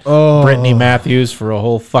Mahomes or Oh. Brittany Matthews for a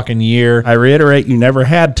whole fucking year. I reiterate, you never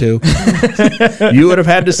had to. You would have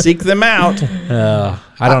had to seek them out.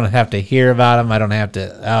 I don't have to hear about them. I don't have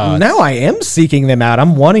to. Oh, Now I am seeking them out.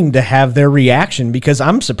 I'm wanting to have their reaction because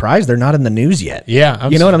I'm surprised they're not in the news yet. yeah.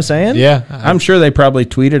 You know what I'm saying? Yeah. I'm sure they probably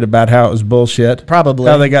tweeted about how it was bullshit. Probably.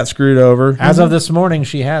 How they got screwed over. As of this morning,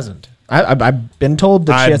 she hasn't. I've been told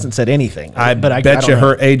that she hasn't said anything. I but bet don't you know.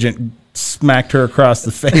 her agent smacked her across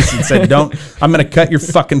the face and said, I'm going to cut your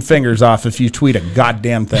fucking fingers off if you tweet a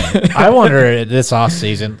goddamn thing. I wonder this off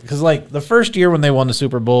season because like the first year when they won the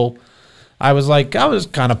Super Bowl, I was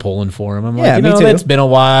kind of pulling for him. I'm Yeah, like, me too. It's been a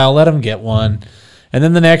while. Let him get one. And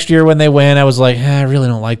then the next year when they win, I was like, I really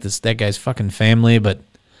don't like that guy's fucking family, but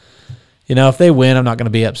if they win, I'm not going to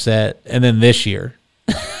be upset. And then this year,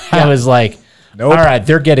 I was like, all right,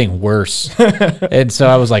 they're getting worse. And so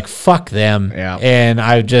I was like, fuck them. Yeah.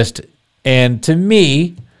 And to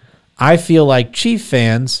me, I feel like Chief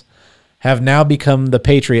fans have now become the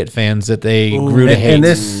Patriot fans that they grew to hate. And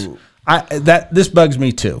this bugs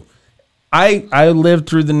me too. I lived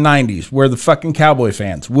through the 90s where the fucking Cowboy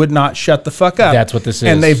fans would not shut the fuck up. That's what this is.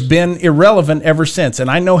 And they've been irrelevant ever since. And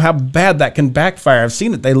I know how bad that can backfire. I've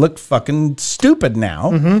seen it. They look fucking stupid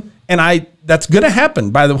now. And that's going to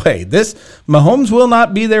happen, by the way. Mahomes will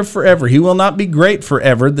not be there forever. He will not be great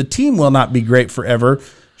forever. The team will not be great forever.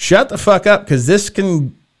 Shut the fuck up, because this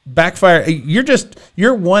can backfire.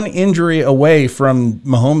 You're one injury away from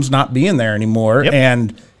Mahomes not being there anymore. Yep.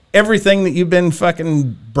 And everything that you've been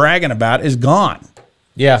fucking bragging about is gone.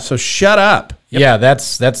 Yeah. So shut up. Yeah,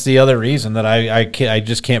 that's the other reason that I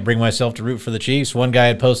just can't bring myself to root for the Chiefs. One guy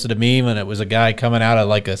had posted a meme, and it was a guy coming out of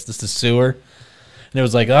like the sewer. And it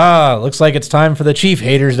was like, looks like it's time for the Chief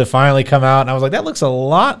haters to finally come out. And I was like, that looks a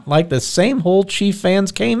lot like the same hole Chief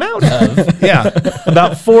fans came out of. Yeah.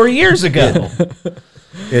 About 4 years ago.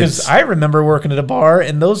 Because I remember working at a bar,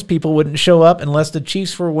 and those people wouldn't show up unless the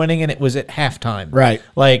Chiefs were winning, and it was at halftime. Right.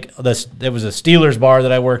 Like, there was a Steelers bar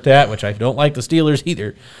that I worked at, which I don't like the Steelers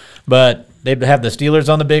either. But they'd have the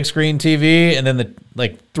Steelers on the big screen TV, and then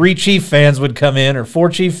 3 Chief fans would come in, or 4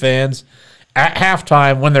 Chief fans, at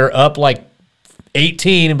halftime when they're up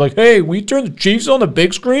 18 and be like, hey, we turn the Chiefs on the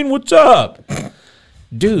big screen? What's up?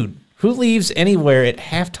 Dude, who leaves anywhere at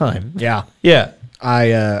halftime? Yeah. Yeah. I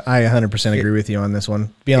 100% agree with you on this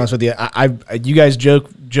one. Be honest with you, you guys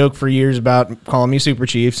joke for years about calling me Super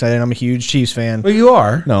Chiefs, saying I'm a huge Chiefs fan. Well, you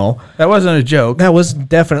are. No, that wasn't a joke. That was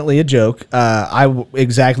definitely a joke.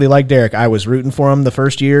 Exactly like Derek. I was rooting for them the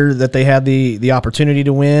first year that they had the opportunity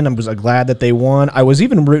to win. I was glad that they won. I was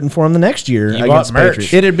even rooting for them the next year against the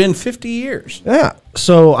Patriots. It had been 50 years. Yeah,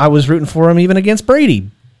 so I was rooting for them even against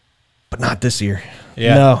Brady, but not this year.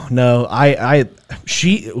 Yeah. No.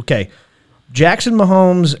 Okay. Jackson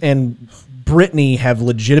Mahomes and Brittany have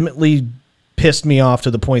legitimately pissed me off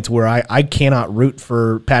to the point where I cannot root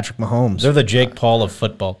for Patrick Mahomes. They're the Jake Paul of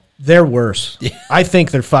football. They're worse. I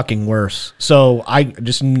think they're fucking worse. So I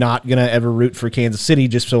just not going to ever root for Kansas City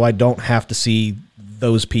just so I don't have to see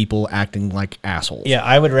those people acting like assholes. Yeah,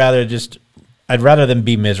 I'd rather them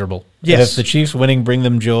be miserable. Yes. If the Chiefs winning bring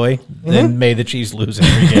them joy, then may the Chiefs lose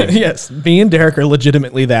every game. Yes. Me and Derek are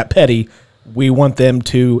legitimately that petty. We want them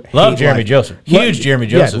to love Jeremy Joseph. Huge Jeremy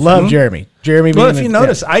Joseph. Yeah, love Jeremy. Jeremy. Well, if you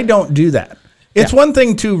notice, I don't do that. It's one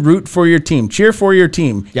thing to root for your team, cheer for your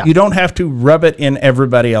team. Yeah. You don't have to rub it in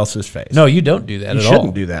everybody else's face. No, you don't do that at all. You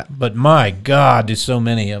shouldn't do that. But my God, do so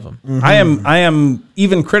many of them. Mm-hmm. I am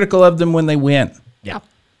even critical of them when they win. Yeah.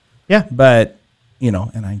 Yeah. But,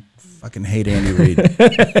 and I fucking hate Andy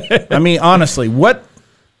Reid. I mean, honestly, what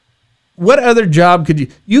other job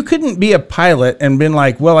could you couldn't be a pilot and been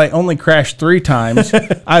like, well, I only crashed 3 times.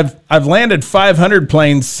 I've landed 500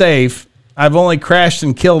 planes safe. I've only crashed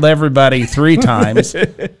and killed everybody 3 times.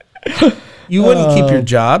 You wouldn't keep your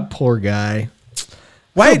job. Poor guy.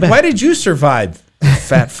 Why did you survive,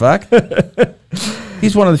 fat fuck?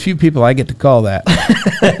 He's one of the few people I get to call that.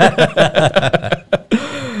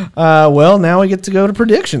 Well, now we get to go to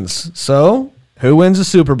predictions. So, who wins the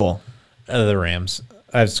Super Bowl? The Rams.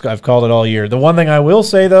 I've called it all year. The one thing I will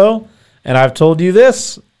say, though, and I've told you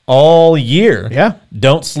this all year. Yeah.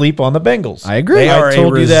 Don't sleep on the Bengals. I agree. They are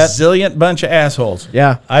a resilient bunch of assholes.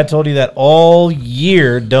 Yeah. I told you that all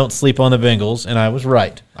year. Don't sleep on the Bengals, and I was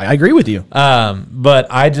right. I agree with you. But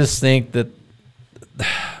I just think that,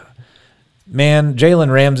 man,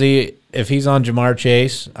 Jalen Ramsey, if he's on Jamar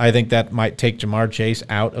Chase, I think that might take Jamar Chase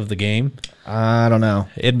out of the game. I don't know.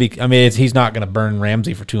 He's not going to burn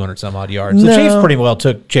Ramsey for 200 some odd yards. No. The Chiefs pretty well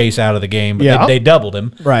took Chase out of the game, but they doubled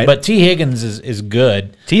him. Right. But T. Higgins is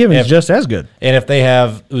good. T. Higgins is just as good. And if they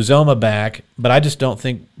have Uzoma back, but I just don't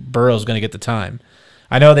think Burrow's going to get the time.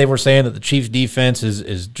 I know they were saying that the Chiefs defense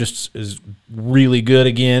is really good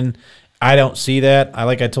again. I don't see that.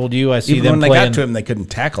 Like I told you, I see Even them when playing, they got to him, they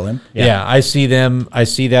couldn't tackle him. Yeah, I see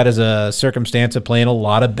that as a circumstance of playing a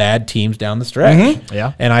lot of bad teams down the stretch. Mm-hmm.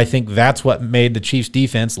 Yeah. And I think that's what made the Chiefs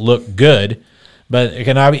defense look good. But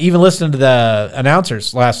I even listened to the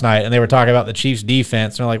announcers last night, and they were talking about the Chiefs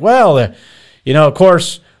defense. And they're like, well, of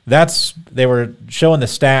course, they were showing the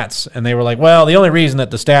stats, and they were like, well, the only reason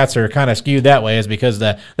that the stats are kind of skewed that way is because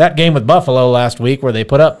that game with Buffalo last week where they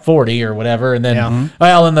put up 40 or whatever, and then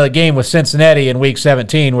in the game with Cincinnati in Week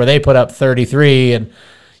 17 where they put up 33, and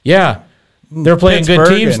they're playing good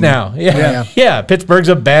teams now. Yeah, Pittsburgh's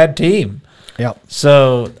a bad team. Yep.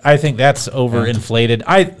 So I think that's overinflated.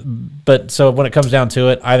 But when it comes down to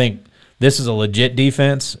it, I think this is a legit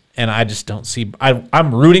defense, and I just don't see.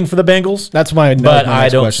 I'm rooting for the Bengals. That's my. But I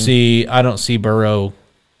don't see Burrow.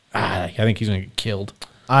 I think he's going to get killed.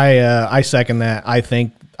 I second that.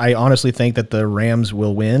 I honestly think that the Rams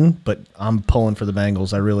will win, but I'm pulling for the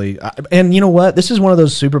Bengals. And you know what? This is one of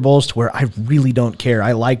those Super Bowls to where I really don't care.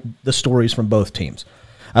 I like the stories from both teams.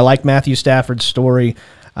 I like Matthew Stafford's story,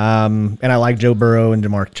 and I like Joe Burrow and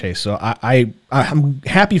Jamar Chase. So I'm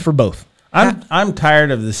happy for both. I'm tired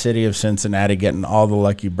of the city of Cincinnati getting all the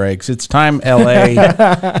lucky breaks. It's time LA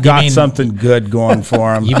got something good going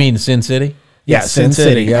for them. You mean Sin City? Yeah, Sin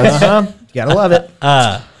City. Yes. You gotta love it.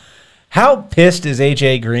 How pissed is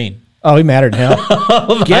AJ Green? Oh, he mattered hell.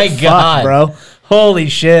 Oh my God, bro! Holy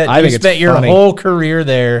shit! I think you spent your whole career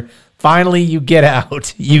there. Finally, you get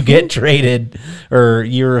out. You get traded, or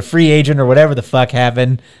you're a free agent, or whatever the fuck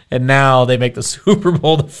happened, and now they make the Super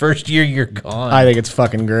Bowl the first year you're gone. I think it's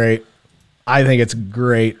fucking great. I think it's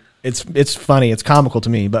great. It's funny. It's comical to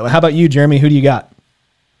me. But how about you, Jeremy? Who do you got?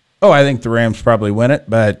 Oh, I think the Rams probably win it,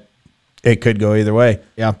 but it could go either way.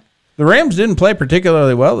 Yeah. The Rams didn't play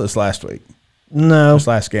particularly well this last week. No. This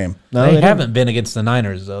last game. No, they didn't. haven't been against the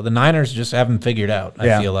Niners, though. The Niners just haven't figured out,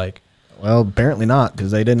 Yeah. I feel like. Well, apparently not,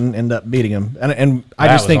 because they didn't end up beating him. And I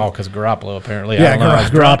That just was think all because Garoppolo, apparently. yeah, I don't know, I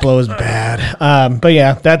was drunk. Garoppolo is bad. But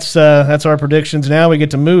yeah, that's our predictions. Now we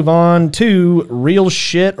get to move on to real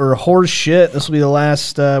shit or horse shit. This will be the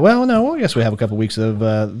last. Well, no, I guess we have a couple weeks of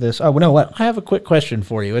this. Oh, no, what? I have a quick question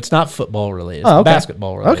for you. It's not football related. It's Oh, okay.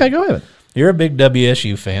 basketball related. Okay, go ahead. You're a big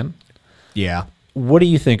WSU fan. Yeah. What do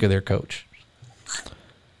you think of their coach?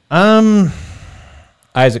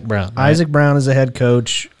 Isaac Brown. right? Isaac Brown is a head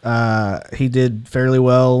coach. He did fairly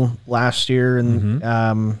well last year, and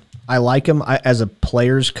I like him as a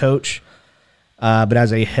player's coach. But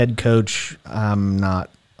as a head coach, I'm not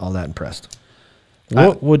all that impressed.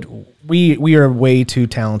 What would We are way too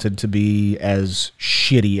talented to be as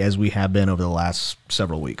shitty as we have been over the last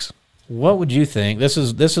several weeks. What would you think? This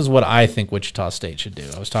is what I think Wichita State should do.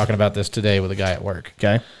 I was talking about this today with a guy at work.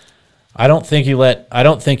 Okay. I don't think you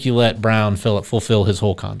let Brown fulfill his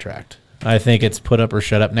whole contract. I think it's put up or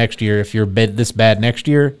shut up next year. If you're this bad next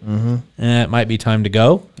year, it might be time to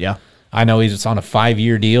go. Yeah. I know he's on a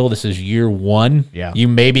 5-year deal. This is year 1. Yeah. You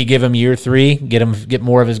maybe give him year 3, get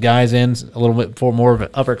more of his guys in, a little bit for more of an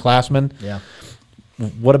upperclassman. Yeah.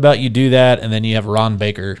 What about you do that, and then you have Ron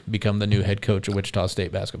Baker become the new head coach of Wichita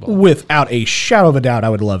State basketball? Without a shadow of a doubt, I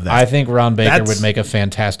would love that. I think Ron Baker That's- would make a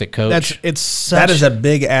fantastic coach. That is a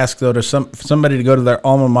big ask, though, to somebody to go to their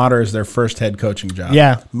alma mater as their first head coaching job.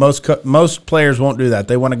 Yeah. Most players won't do that.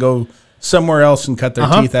 They want to go somewhere else and cut their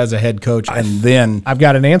teeth as a head coach, and then I've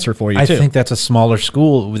got an answer for you I too. think that's a smaller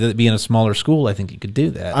school. With it being a smaller school, I think you could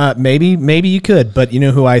do that. Maybe you could, but you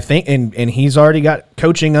know who I think, and he's already got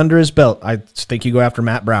coaching under his belt. I think you go after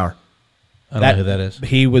Matt Brower. I don't know who that is.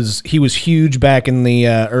 He was huge back in the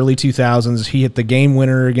early 2000s. He hit the game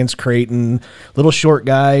winner against Creighton. Little short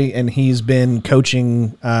guy, and he's been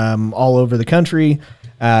coaching all over the country.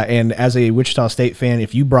 And as a Wichita State fan,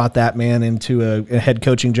 if you brought that man into a head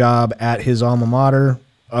coaching job at his alma mater,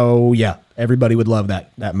 oh yeah, everybody would love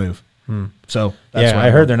that move. So that's Yeah, why I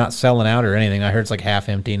heard they're not selling out or anything. I heard it's like half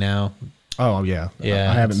empty now. Oh yeah,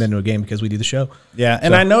 Yeah, I haven't it's- been to a game because we do the show. yeah.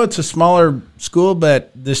 And I know it's a smaller school,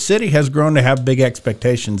 but the city has grown to have big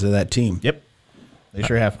expectations of that team. Yep, they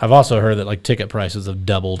sure have. I've also heard that like ticket prices have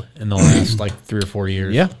doubled in the last like 3 or 4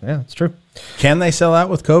 years. Yeah, it's true. Can they sell out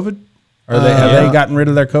with COVID? Or have they gotten rid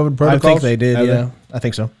of their COVID protocols? I think they did. Have Yeah, I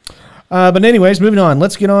think so. But anyways, moving on.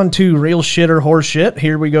 Let's get on to real shit or horse shit.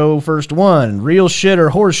 Here we go. First one. Real shit or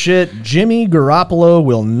horse shit. Jimmy Garoppolo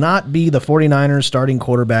will not be the 49ers starting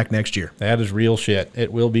quarterback next year. That is real shit.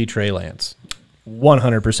 It will be Trey Lance.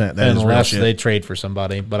 100%. That is real Unless shit. they trade for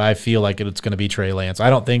somebody. But I feel like it's going to be Trey Lance. I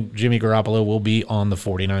don't think Jimmy Garoppolo will be on the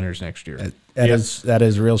 49ers next year. That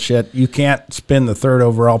is real shit. You can't spend the 3rd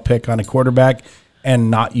overall pick on a quarterback and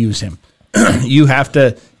not use him. You have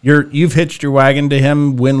to. You've hitched your wagon to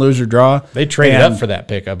him, win, lose, or draw. They traded up for that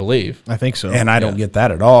pick, I believe. I think so. And I don't get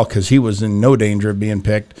that at all because he was in no danger of being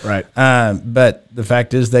picked. Right. But the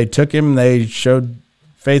fact is, they took him. They showed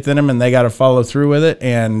faith in him, and they got to follow through with it.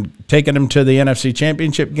 And taking him to the NFC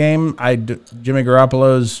Championship game, Jimmy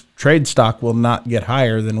Garoppolo's trade stock will not get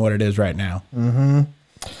higher than what it is right now.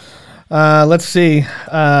 Let's see.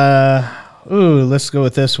 Let's go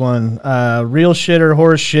with this one. Real shit or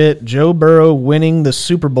horse shit. Joe Burrow winning the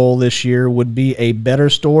Super Bowl this year would be a better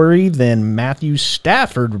story than Matthew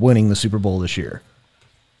Stafford winning the Super Bowl this year.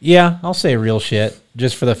 Yeah, I'll say real shit,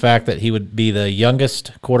 just for the fact that he would be the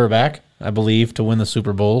youngest quarterback, I believe, to win the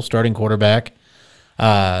Super Bowl, starting quarterback.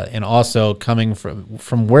 And also coming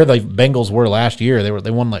from where the Bengals were last year,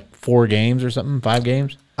 they won like 4 games or something, 5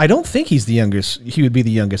 games. I don't think he's the youngest. He would be the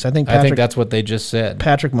youngest. I think that's what they just said.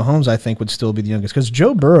 Patrick Mahomes, I think, would still be the youngest because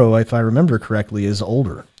Joe Burrow, if I remember correctly, is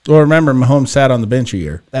older. Well, remember, Mahomes sat on the bench a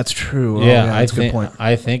year. That's true. Yeah, that's a good think, point.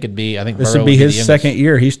 I think This would be his second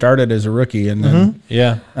year. He started as a rookie, and then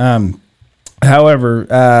Yeah. However,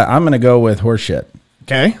 I'm going to go with horseshit.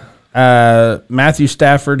 Okay. Matthew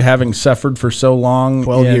Stafford, having suffered for so long,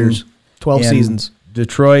 12 years, 12 seasons.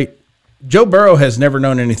 Detroit. Joe Burrow has never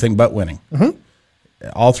known anything but winning.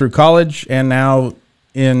 All through college and now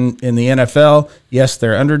in the NFL. Yes,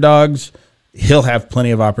 they're underdogs. He'll have plenty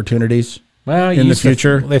of opportunities in the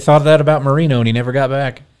future. They thought that about Marino, and he never got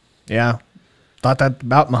back. Yeah. Thought that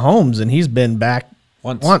about Mahomes, and he's been back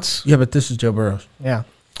once. Yeah, but this is Joe Burrow. Yeah.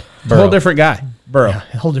 Whole different guy. Burrow.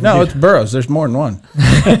 whole different No, dude. it's Burrows. There's more than one.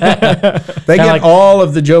 They get like- all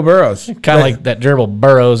of the Joe Burrows. Kind of like that gerbil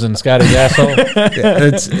Burrows and Scotty's asshole.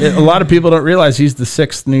 A lot of people don't realize he's the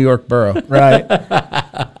 6th New York borough. Right.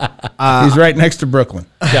 He's right next to Brooklyn.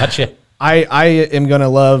 Gotcha. I am going to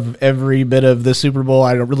love every bit of the Super Bowl.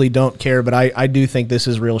 I really don't care, but I do think this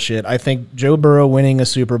is real shit. I think Joe Burrow winning a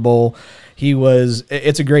Super Bowl,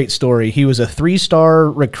 it's a great story. He was a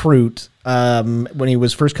 3-star recruit when he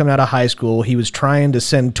was first coming out of high school. He was trying to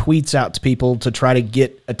send tweets out to people to try to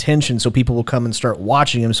get attention so people will come and start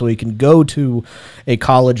watching him so he can go to a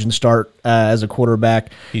college and start as a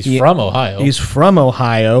quarterback. He's from Ohio. He's from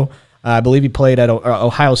Ohio. I believe he played at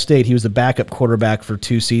Ohio State. He was the backup quarterback for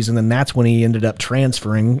 2 seasons, and that's when he ended up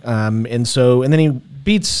transferring. And then he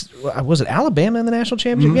beats, was it Alabama in the national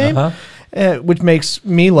championship game? Which makes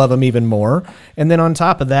me love him even more. And then on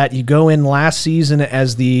top of that, you go in last season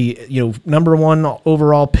as the number 1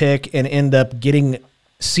 overall pick and end up getting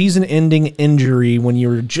season-ending injury when you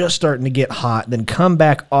were just starting to get hot, then come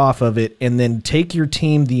back off of it, and then take your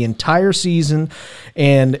team the entire season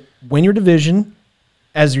and win your division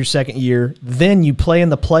as your second year. Then you play in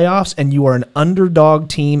the playoffs, and you are an underdog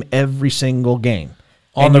team every single game.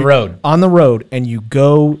 On the road. On the road, and you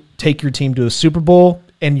go take your team to a Super Bowl,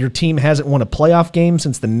 and your team hasn't won a playoff game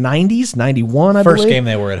since the 90s, 91, I believe. First game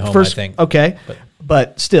they were at home, I think. Okay,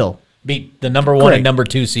 but still. Beat the number 1 and number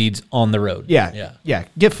 2 seeds on the road. Yeah.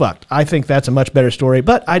 Get fucked. I think that's a much better story,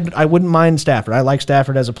 but I wouldn't mind Stafford. I like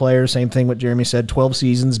Stafford as a player. Same thing what Jeremy said, 12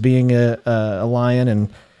 seasons being a Lion,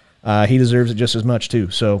 and he deserves it just as much too.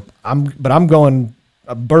 So I'm going.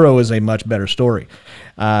 Burrow is a much better story.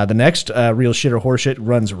 The next real shit or horseshit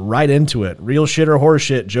runs right into it. Real shit or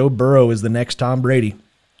horseshit. Joe Burrow is the next Tom Brady.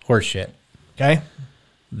 Horseshit. Okay.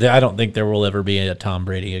 I don't think there will ever be a Tom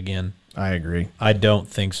Brady again. I agree. I don't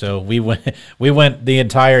think so. We went the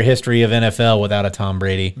entire history of NFL without a Tom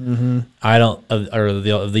Brady. I don't, or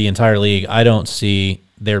the entire league. I don't see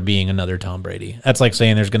there being another Tom Brady. That's like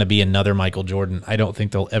saying there's going to be another Michael Jordan. I don't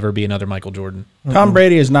think there'll ever be another Michael Jordan. Tom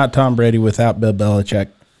Brady is not Tom Brady without Bill Belichick.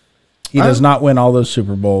 He does not win all those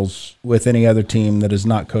Super Bowls with any other team that is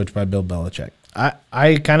not coached by Bill Belichick.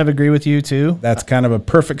 I kind of agree with you too. That's kind of a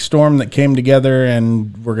perfect storm that came together,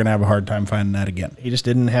 and we're going to have a hard time finding that again. He just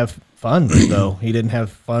didn't have fun, though. He didn't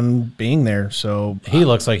have fun being there. So he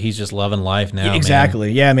looks like he's just loving life now. Exactly.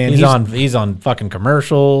 Man. Yeah, man. He's on fucking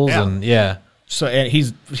commercials and So and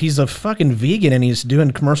he's a fucking vegan, and he's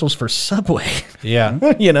doing commercials for Subway.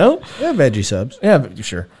 Yeah. You know? Yeah, veggie subs. Yeah,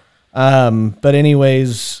 sure. But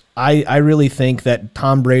anyways, I really think that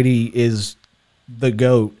Tom Brady is the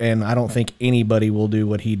GOAT, and I don't think anybody will do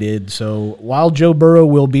what he did. So while Joe Burrow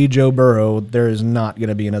will be Joe Burrow, there is not going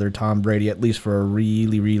to be another Tom Brady, at least for a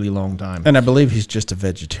really, really long time. And I believe he's just a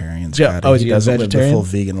vegetarian, Scott. Oh, is he a doesn't live vegetarian? the full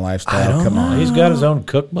vegan lifestyle. Come on. He's got his own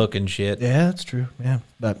cookbook and shit. Yeah, that's true. Yeah,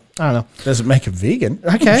 but I don't know. Doesn't make him vegan.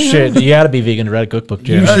 Okay. Shit, you got to be vegan to write a cookbook,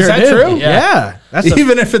 Jeremy. Is that true? Yeah. That's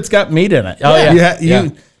Even if it's got meat in it. Oh, yeah.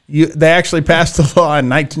 They actually passed a law in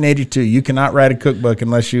 1982. You cannot write a cookbook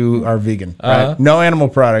unless you are vegan. Right? No animal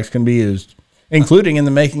products can be used, including in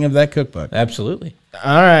the making of that cookbook. Absolutely.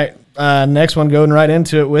 All right. Next one, going right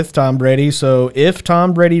into it with Tom Brady. So if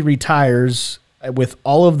Tom Brady retires with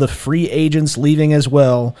all of the free agents leaving as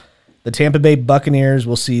well, the Tampa Bay Buccaneers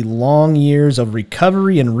will see long years of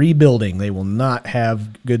recovery and rebuilding. They will not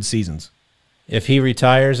have good seasons. If he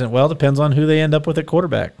retires, and well, depends on who they end up with at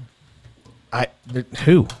quarterback.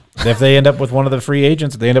 Who? If they end up with one of the free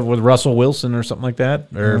agents, if they end up with Russell Wilson or something like that,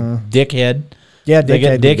 or Dickhead. Yeah, they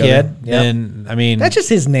get Dickhead. Dickhead. Yep. And I mean, That's just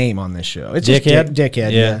his name on this show. It's Dickhead? just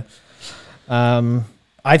Dickhead. Yeah.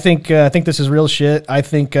 I think this is real shit. I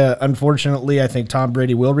think unfortunately, I think Tom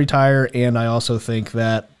Brady will retire, and I also think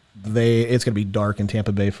that it's going to be dark in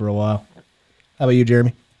Tampa Bay for a while. How about you,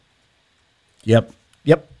 Jeremy? Yep.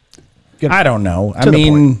 Good. I don't know. I the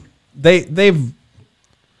mean,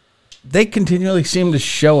 they continually seem to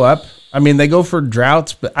show up. I mean, they go for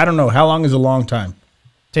droughts, but I don't know. How long is a long time?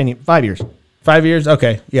 5 years. 5 years?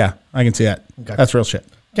 Okay. Yeah, I can see that. Okay. That's real shit.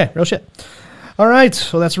 Okay, real shit. All right,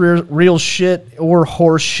 so that's real shit or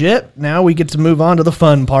horse shit. Now we get to move on to the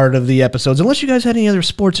fun part of the episodes. Unless you guys had any other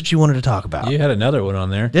sports that you wanted to talk about. you had another one on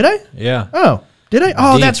there. Did I? Yeah. Oh, did I?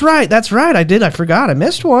 Oh, Deep. that's right. That's right. I did. I forgot. I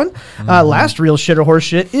missed one. Last real shit or horse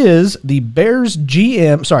shit is the Bears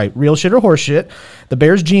GM. Sorry, real shit or horse shit. The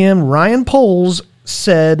Bears GM, Ryan Poles,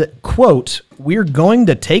 said, quote, "We're going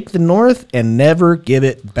to take the North and never give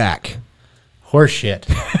it back." Horse shit.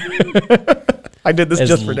 I did this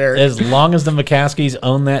just for Derek. As long as the McCaskies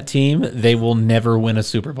own that team, they will never win a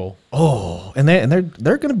Super Bowl. Oh, and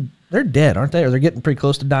they're dead, aren't they? Or they're getting pretty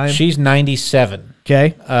close to dying. She's 97.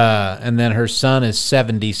 Okay. And then her son is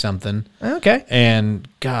 70 something. Okay. And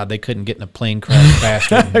God, they couldn't get in a plane crash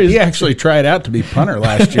faster. He actually tried out to be punter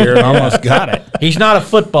last year and almost got it. He's not a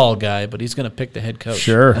football guy, but he's going to pick the head coach.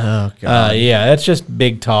 Sure. Oh, God. Yeah, that's just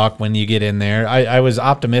big talk when you get in there. I was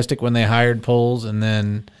optimistic when they hired Poles, and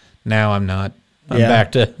then now I'm not. I'm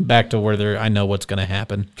back to where I know what's going to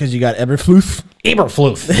happen. Because you got Eberflus.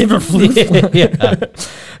 Eberflus. Yeah.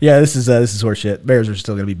 Yeah, this is horseshit. Bears are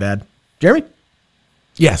still going to be bad. Jeremy?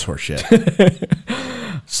 Yes, horseshit.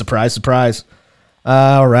 Surprise, surprise.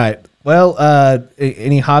 All right. Well,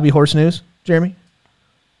 any hobby horse news, Jeremy?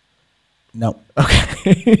 No.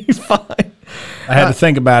 Okay. Fine. I had to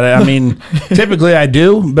think about it. I mean, typically I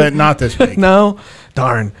do, but not this week. No?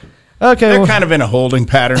 Darn. Okay. They're kind of in a holding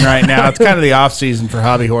pattern right now. It's kind of the off season for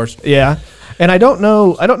hobby horse. Yeah. And I don't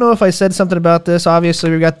know if I said something about this. Obviously,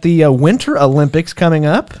 we've got the Winter Olympics coming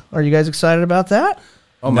up. Are you guys excited about that?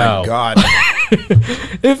 Oh, my God.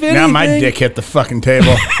 If anything, now my dick hit the fucking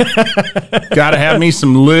table. Got to have me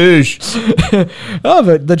some luge. Oh,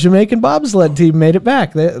 but the Jamaican bobsled team made it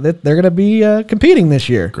back. They're going to be competing this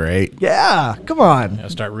year. Great. Yeah, come on. I'll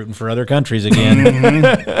start rooting for other countries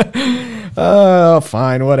again. Oh,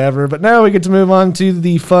 fine, whatever. But now we get to move on to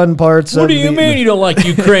the fun parts. What do you mean you don't like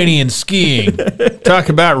Ukrainian skiing? Talk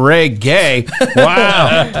about Ray Gay.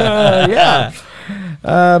 Wow. Yeah.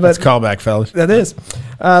 That's callback, fellas. That is.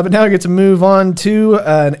 But now we get to move on to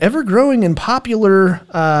an ever-growing and popular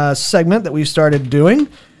segment that we've started doing.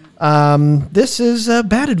 This is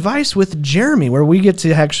Bad Advice with Jeremy, where we get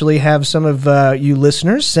to actually have some of you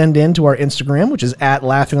listeners send in to our Instagram, which is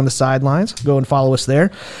 @LaughingOnTheSidelines. Go and follow us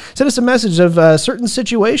there. Send us a message of certain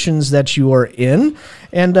situations that you are in,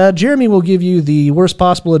 and Jeremy will give you the worst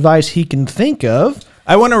possible advice he can think of.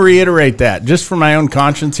 I want to reiterate that, just for my own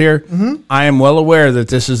conscience here. Mm-hmm. I am well aware that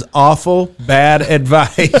this is awful, bad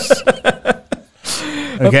advice.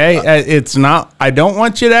 Okay? It's not, I don't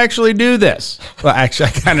want you to actually do this. Well, actually,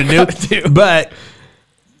 I kind of do, but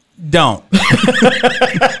don't.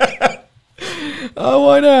 Oh,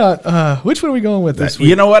 why not? Which one are we going with this week?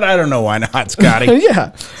 You know what? I don't know why not, Scotty.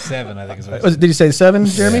 Yeah. 7, I think is what Did you say 7,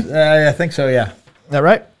 Jeremy? I think so, yeah. Is that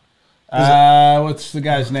right? What's the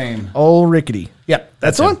guy's name? Old Rickety. Yep.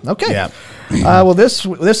 That's the one? Okay. Yeah. Well, this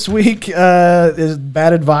week is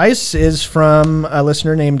bad advice is from a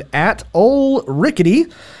listener named @Ol Rickety.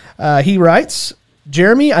 He writes,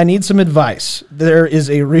 Jeremy, I need some advice. There is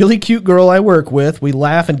a really cute girl I work with. We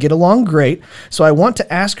laugh and get along great, so I want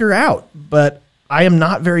to ask her out, but I am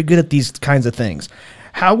not very good at these kinds of things.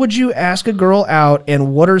 How would you ask a girl out,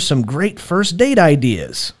 and what are some great first date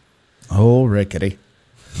ideas? Oh, Rickety.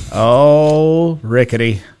 Oh,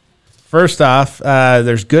 Rickety. First off,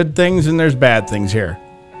 there's good things and there's bad things here.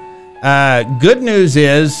 Good news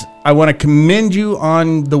is I want to commend you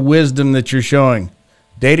on the wisdom that you're showing.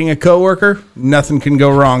 Dating a coworker, nothing can go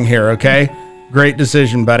wrong here, okay? Great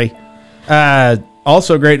decision, buddy.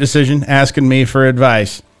 Also great decision asking me for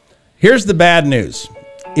advice. Here's the bad news,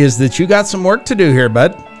 is that you got some work to do here,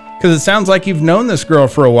 bud, because it sounds like you've known this girl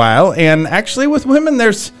for a while, and actually with women,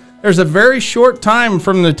 there's a very short time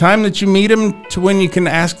from the time that you meet them to when you can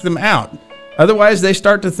ask them out. Otherwise, they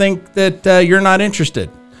start to think that you're not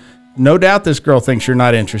interested. No doubt this girl thinks you're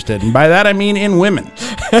not interested, and by that I mean in women.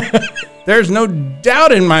 There's no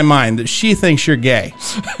doubt in my mind that she thinks you're gay.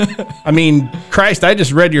 I mean, Christ, I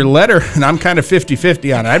just read your letter, and I'm kind of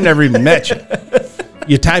 50-50 on it. I've never even met you.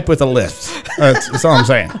 You type with a lisp. That's all I'm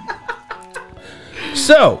saying.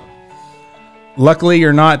 So, luckily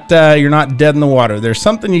you're not dead in the water. There's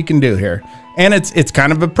something you can do here, and it's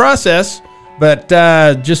kind of a process, but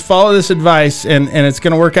just follow this advice, and it's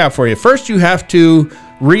going to work out for you. First, you have to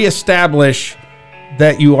reestablish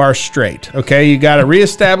that you are straight. Okay, you got to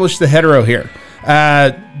reestablish the hetero here.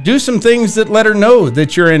 Do some things that let her know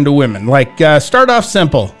that you're into women. Like start off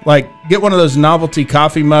simple. Like get one of those novelty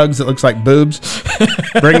coffee mugs that looks like boobs.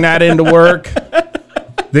 Bring that into work.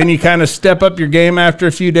 Then you kind of step up your game after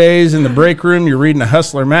a few days. In the break room, you're reading a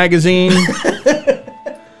Hustler magazine. A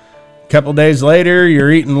couple days later,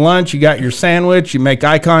 you're eating lunch. You got your sandwich. You make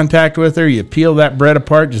eye contact with her. You peel that bread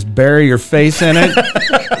apart. Just bury your face in it.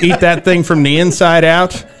 Eat that thing from the inside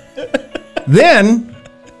out. Then,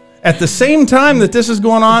 at the same time that this is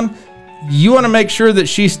going on, you want to make sure that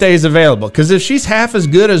she stays available. Because if she's half as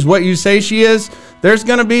good as what you say she is, there's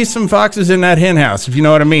going to be some foxes in that hen house, if you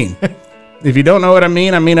know what I mean. If you don't know what I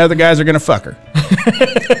mean other guys are going to fuck her.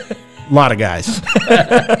 A lot of guys.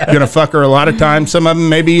 Going to fuck her a lot of times. Some of them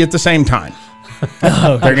maybe at the same time.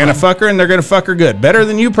 They're going to fuck her, and they're going to fuck her good. Better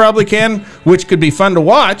than you probably can, which could be fun to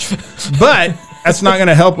watch, but that's not going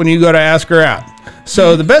to help when you go to ask her out.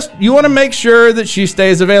 So you want to make sure that she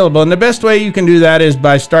stays available, and the best way you can do that is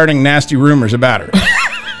by starting nasty rumors about her.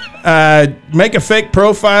 Make a fake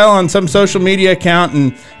profile on some social media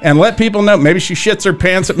account and let people know. Maybe she shits her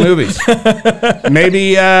pants at movies.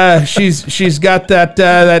 Maybe she's got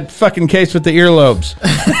that fucking case with the earlobes,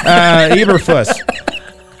 Eberfuss.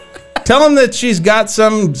 Tell them that she's got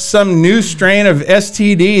some new strain of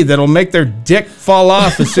STD that'll make their dick fall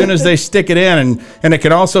off as soon as they stick it in, and it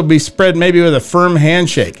can also be spread maybe with a firm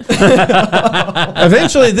handshake.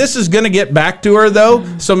 Eventually, this is going to get back to her, though,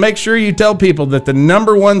 so make sure you tell people that the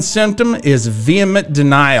number one symptom is vehement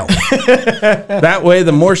denial. That way,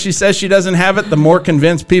 the more she says she doesn't have it, the more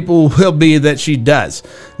convinced people will be that she does.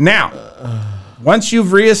 Now, once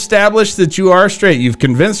you've reestablished that you are straight, you've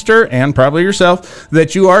convinced her, and probably yourself,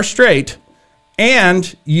 that you are straight,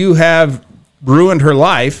 and you have ruined her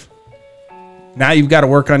life, now you've got to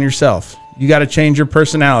work on yourself. You got to change your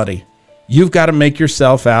personality. You've got to make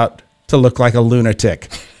yourself out to look like a lunatic.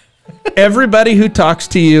 Everybody who talks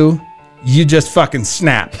to you, you just fucking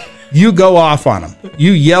snap. You go off on them.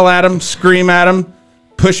 You yell at them, scream at them,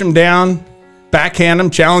 push them down, backhand them,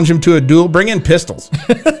 challenge them to a duel, bring in pistols.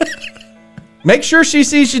 Make sure she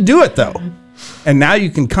sees you do it, though. And now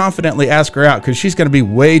you can confidently ask her out because she's going to be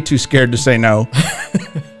way too scared to say no.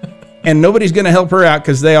 And nobody's going to help her out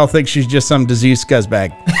because they all think she's just some diseased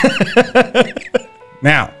scuzzbag.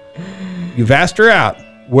 Now, you've asked her out.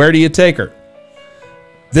 Where do you take her?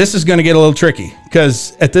 This is going to get a little tricky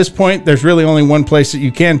because at this point, there's really only one place that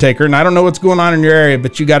you can take her. And I don't know what's going on in your area,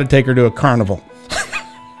 but you got to take her to a carnival.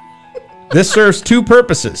 This serves two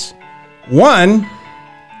purposes. One,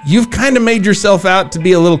 you've kind of made yourself out to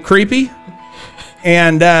be a little creepy,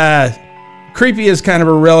 and creepy is kind of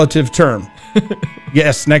a relative term.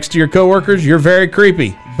 Yes, next to your coworkers, you're very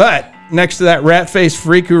creepy, but next to that rat-faced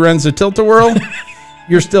freak who runs the Tilt-A-Whirl,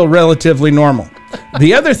 you're still relatively normal.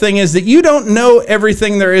 The other thing is that you don't know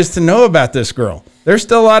everything there is to know about this girl. There's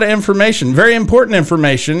still a lot of information, very important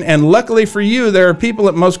information, and luckily for you, there are people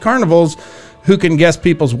at most carnivals who can guess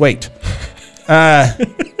people's weight.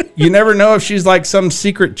 You never know if she's like some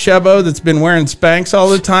secret chubbo that's been wearing Spanx all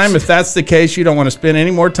the time. If that's the case, you don't want to spend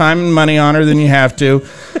any more time and money on her than you have to.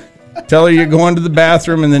 Tell her you're going to the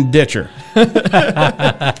bathroom and then ditch her.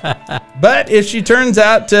 But if she turns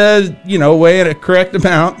out to, weigh at a correct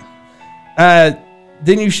amount,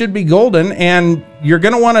 then you should be golden, and you're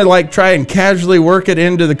going to want to try and casually work it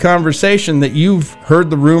into the conversation that you've heard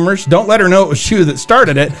the rumors. Don't let her know it was you that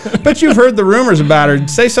started it, but you've heard the rumors about her.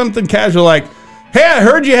 Say something casual like, "Hey, I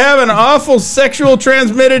heard you have an awful sexual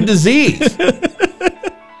transmitted disease."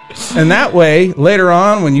 And that way, later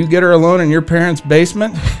on, when you get her alone in your parents'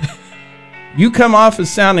 basement, you come off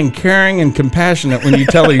as sounding caring and compassionate when you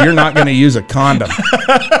tell her you're not going to use a condom.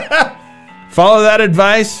 Follow that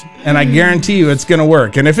advice, and I guarantee you it's going to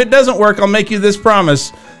work. And if it doesn't work, I'll make you this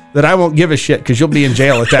promise that I won't give a shit because you'll be in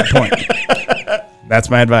jail at that point. That's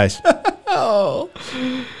my advice.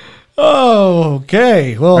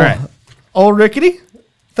 Okay. Well, all right. Old Rickety,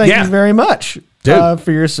 thank you very much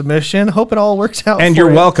for your submission. Hope it all works out. And for you're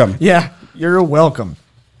you. welcome. Yeah, you're welcome.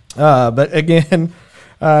 But again,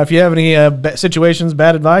 if you have any situations,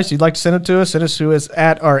 bad advice, you'd like to send it to us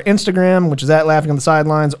at our Instagram, which is at Laughing on the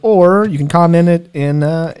Sidelines, or you can comment it in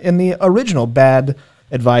the original bad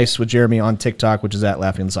advice with Jeremy on TikTok, which is at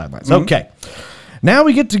Laughing on the Sidelines. Mm-hmm. Okay. Now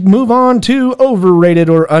we get to move on to overrated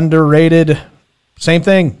or underrated. Same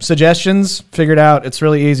thing. Suggestions, figured out. It's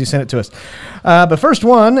really easy. Send it to us. But first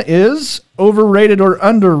one is overrated or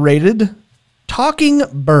underrated talking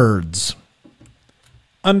birds.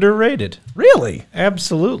 Underrated. Really?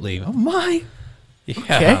 Absolutely. Oh, my.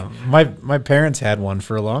 Yeah. Okay. My parents had one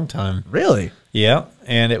for a long time. Really? Yeah.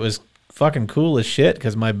 And it was fucking cool as shit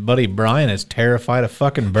because my buddy Brian is terrified of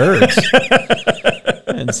fucking birds.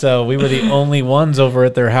 And so we were the only ones over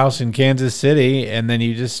at their house in Kansas City, and then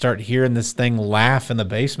you just start hearing this thing laugh in the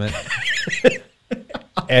basement.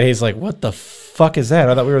 And he's like, "What the fuck is that?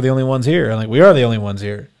 I thought we were the only ones here." I'm like, "We are the only ones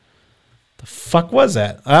here." The fuck was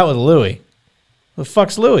that? That was Louie. The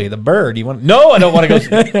fuck's Louie? The bird. You want? No, I don't want to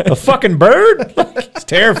go. The fucking bird? He's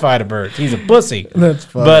terrified of birds. He's a pussy. That's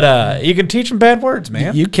funny. But you can teach him bad words,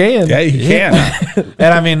 man. You can. Yeah, you can.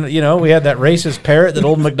 And I mean, we had that racist parrot that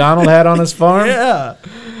old McDonald had on his farm. Yeah.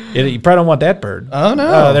 You probably don't want that bird. Oh,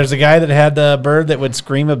 no. There's a guy that had the bird that would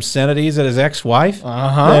scream obscenities at his ex-wife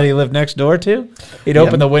that he lived next door to. He'd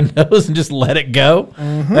open the windows and just let it go.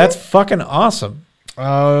 Mm-hmm. That's fucking awesome.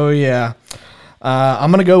 Oh, yeah. I'm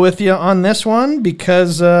going to go with you on this one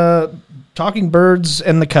because talking talking birds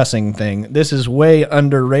and the cussing thing. This is way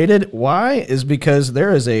underrated. Why? Is because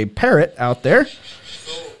there is a parrot out there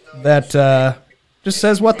that just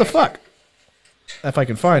says what the fuck. If I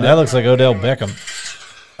can find That it. looks like Odell Beckham.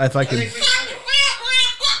 If I can.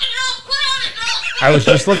 I was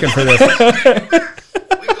just looking for this.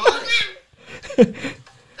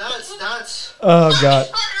 That's Oh, God.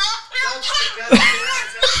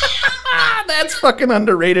 That's fucking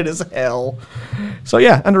underrated as hell. So,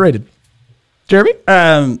 yeah, underrated. Jeremy?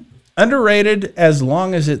 Underrated as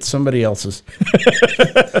long as it's somebody else's.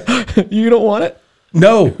 You don't want it?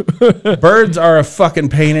 No, birds are a fucking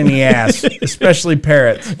pain in the ass, especially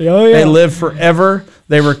parrots. Oh, yeah. They live forever.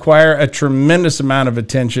 They require a tremendous amount of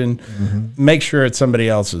attention. Make sure it's somebody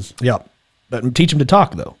else's. Yep. But teach them to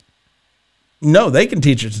talk, though. No, they can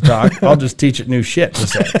teach it to talk. I'll just teach it new shit to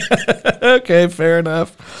say. Okay, fair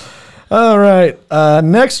enough. All right.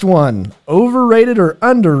 Next one. Overrated or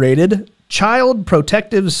underrated child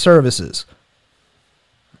protective services?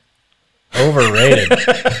 Overrated.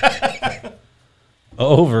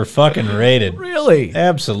 Over fucking rated. Really?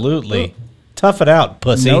 Absolutely. Tough it out,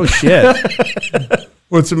 pussy. No shit.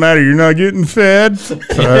 What's the matter? You're not getting fed? Fuck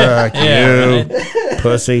Yeah, you,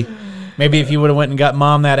 pussy. Maybe if you would have went and got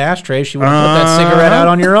mom that ashtray, she would have put that cigarette out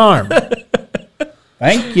on your arm.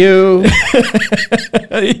 Thank you.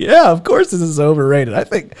 Yeah, of course this is overrated. I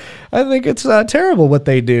think it's terrible what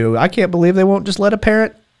they do. I can't believe they won't just let a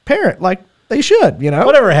parent like they should, you know?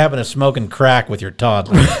 Whatever happened to smoking crack with your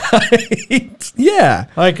toddler? Yeah.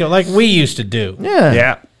 like we used to do. Yeah.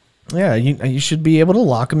 Yeah. Yeah, you should be able to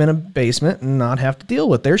lock them in a basement and not have to deal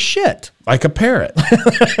with their shit. Like a parrot.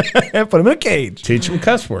 And put them in a cage. Teach them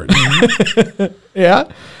cuss words. Yeah.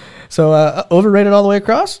 So overrated all the way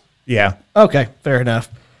across? Yeah. Okay, fair enough.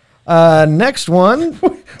 Next one.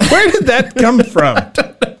 Where did that come from?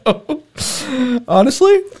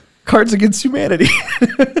 Honestly, Cards Against Humanity.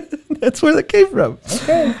 That's where that came from.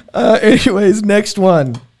 Okay. Anyways, next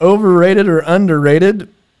one. Overrated or underrated?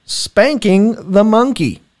 Spanking the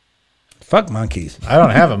monkey. Fuck monkeys. I don't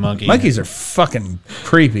have a monkey. Monkeys are fucking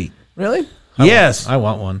creepy. Really? Yes. I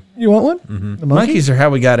want one. You want one? Mm-hmm. The monkey? Monkeys are how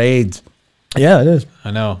we got AIDS. Yeah, it is.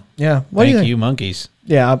 I know. Yeah. What do Thank think? you, monkeys.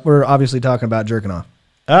 Yeah, we're obviously talking about jerking off.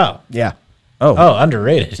 Oh. Yeah. Oh,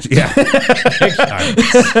 underrated. Yeah. Big time.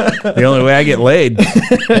 The only way I get laid.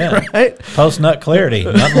 Yeah. Right? Post-nut clarity.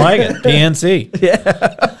 Nothing like it. PNC.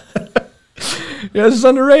 Yeah, this is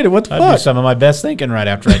underrated. What the I do fuck? some of my best thinking right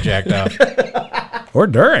after I jacked off. Or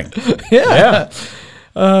during. Yeah.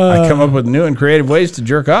 I come up with new and creative ways to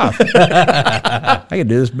jerk off. I could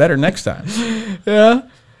do this better next time. Yeah.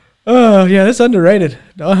 Oh, yeah, that's underrated.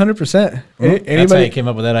 100%. That's how Anybody? you came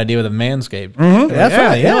up with that idea with a manscaped. That's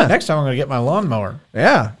right. Yeah. Next time I'm going to get my lawnmower.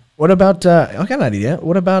 Yeah. What about, I got an idea.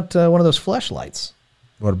 What about one of those fleshlights?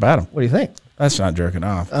 What about them? What do you think? That's not jerking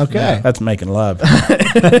off. Okay. That's making love.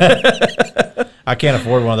 I can't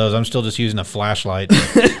afford one of those. I'm still just using a flashlight.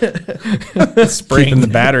 Keeping Spring. the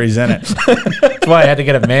batteries in it. That's why I had to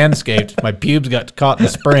get a manscaped. My pubes got caught in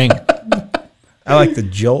the spring. I like the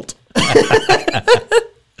jolt.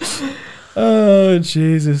 Oh,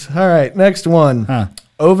 Jesus. All right, next one. Huh.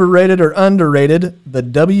 Overrated or underrated, the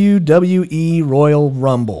WWE Royal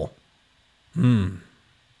Rumble.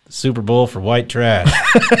 Super Bowl for white trash.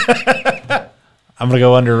 I'm going to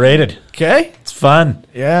go underrated. Okay. It's fun.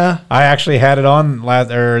 Yeah. I actually had it on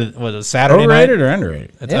was it Saturday Overrated night? or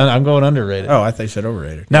underrated? I'm going underrated. Oh, I thought you said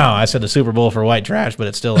overrated. No, I said the Super Bowl for white trash, but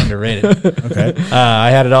it's still underrated. Okay.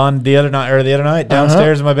 I had it on the other night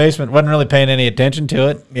downstairs in my basement. Wasn't really paying any attention to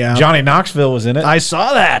it. Yeah. Johnny Knoxville was in it. I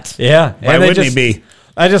saw that. Yeah. Why And they wouldn't he be?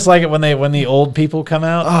 I just like it when the old people come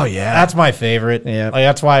out. Oh, yeah. That's my favorite. Yeah. Like,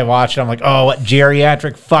 that's why I watch it. I'm like, oh, what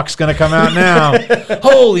geriatric fuck's gonna come out now?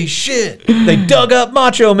 Holy shit. They dug up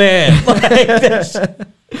Macho Man. Like this.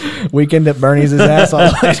 Weekend at Bernie's his ass all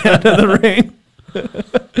the way down to the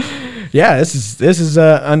ring. Yeah, this is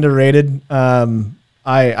underrated.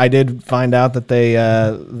 I did find out that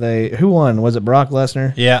they who won? Was it Brock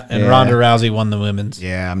Lesnar? Yeah, and Yeah. Ronda Rousey won the women's.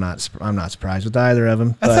 Yeah, I'm not surprised with either of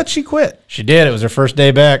them. I thought she quit. She did. It was her first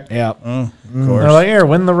day back. Yeah, Of They're course. like, here,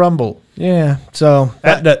 win the Rumble. yeah. So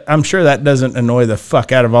I'm sure that doesn't annoy the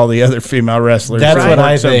fuck out of all the other female wrestlers. That's who what work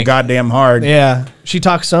I so think. goddamn hard. yeah, she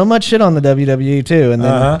talks so much shit on the WWE too, and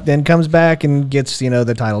then Uh-huh. then comes back and gets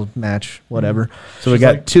the title match, whatever. So we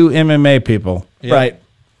got two MMA people. Yeah. Right.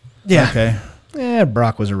 Yeah. Okay. Yeah.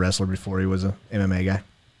 Brock was a wrestler before he was a MMA guy,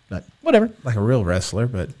 but whatever. Like a real wrestler,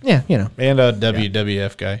 but Yeah, And a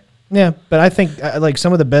WWF guy. Yeah, but I think like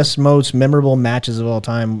some of the best, most memorable matches of all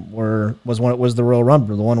time was the Royal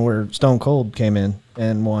Rumble, the one where Stone Cold came in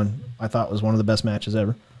and won. I thought was one of the best matches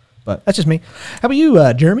ever. But That's just me. How about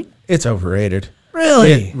you, Jeremy? it's overrated.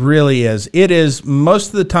 Really? It really is. It is. Most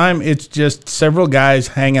of the time, it's just several guys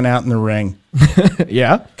hanging out in the ring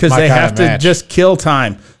Yeah. because My they kind have of to match. just kill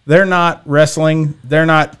time. They're not wrestling.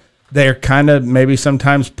 They're kind of maybe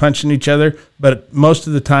sometimes punching each other, but most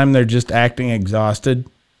of the time they're just acting exhausted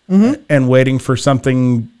and waiting for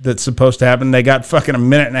something that's supposed to happen. They got fucking a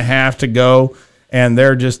minute and a half to go, and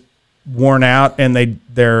they're just worn out, and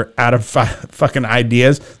they're out of fucking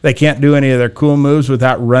ideas. They can't do any of their cool moves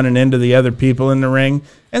without running into the other people in the ring,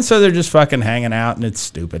 and so they're just fucking hanging out, and it's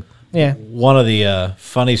stupid. Yeah. One of the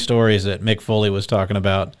funny stories that Mick Foley was talking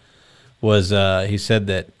about was he said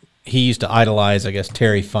that he used to idolize, I guess,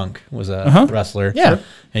 Terry Funk was a wrestler. Yeah.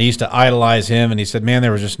 And he used to idolize him, and he said, man,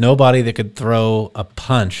 there was just nobody that could throw a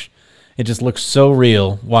punch. It just looks so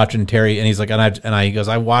real watching Terry. And he's like, he goes,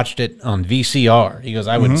 I watched it on VCR. He goes,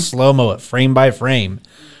 I would slow-mo it frame by frame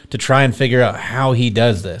to try and figure out how he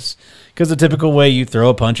does this. Because the typical way you throw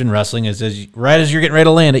a punch in wrestling is right as you're getting ready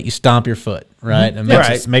to land it, you stomp your foot, right? And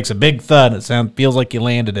it makes a big thud. It feels like you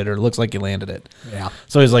landed it, or it looks like you landed it. Yeah.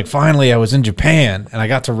 So he's like, finally, I was in Japan, and I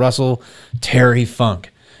got to wrestle Terry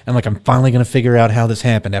Funk. And like, I'm finally going to figure out how this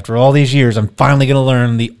happened. After all these years, I'm finally going to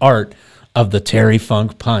learn the art of the Terry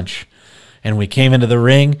Funk punch. And we came into the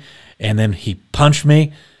ring, and then he punched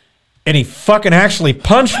me, and he fucking actually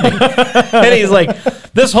punched me. And he's like,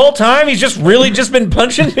 this whole time he's just really just been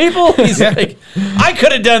punching people? He's like, I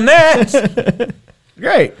could have done that.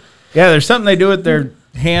 Great. Yeah, there's something they do with their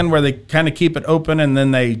hand where they kind of keep it open and then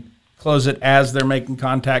they close it as they're making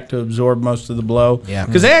contact to absorb most of the blow. Yeah.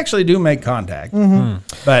 Because they actually do make contact,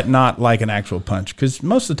 but not like an actual punch. Because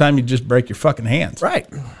most of the time you just break your fucking hands. Right.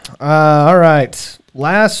 All right.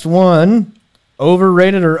 Last one.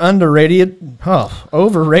 Overrated or underrated? Oh,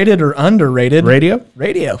 overrated or underrated? Radio?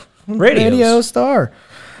 Radio. Radios. Radio star.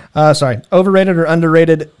 Sorry. Overrated or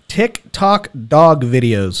underrated TikTok dog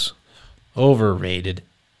videos? Overrated.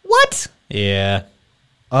 What? Yeah.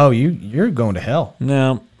 Oh, you're going to hell.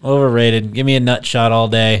 No, overrated. Give me a nut shot all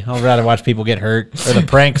day. I'd rather watch people get hurt. Or the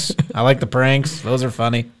pranks. I like the pranks. Those are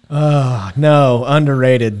funny. No,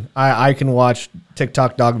 underrated. I can watch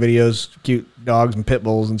TikTok dog videos, cute dogs and pit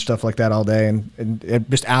bulls and stuff like that all day, and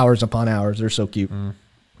just hours upon hours. They're so cute.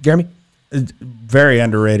 Jeremy? It's very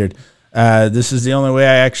underrated. This is the only way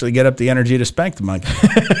I actually get up the energy to spank the monkey.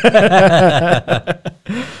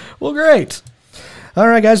 Well, great. All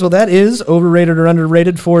right, guys. Well, that is overrated or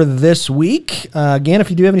underrated for this week. Again, if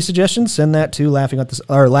you do have any suggestions, send that to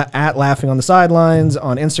at Laughing on the Sidelines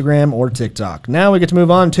on Instagram or TikTok. Now we get to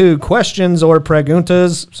move on to questions or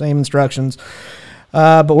preguntas. Same instructions.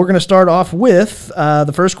 But we're going to start off with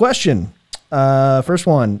the first question. First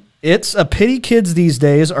one. It's a pity kids these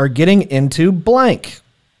days are getting into blank.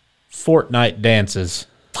 Fortnite dances.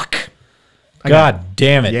 Fuck. God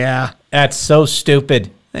damn it. Yeah. That's so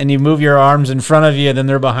stupid. And you move your arms in front of you, and then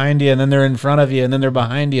they're behind you, and then they're in front of you, and then they're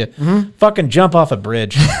behind you. Fucking jump off a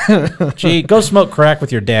bridge. Gee, go smoke crack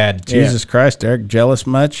with your dad. Jesus Christ, Eric, jealous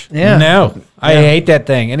much? Yeah. No, I hate that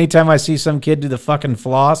thing. Anytime I see some kid do the fucking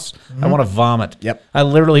floss, I want to vomit. Yep. I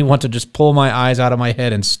literally want to just pull my eyes out of my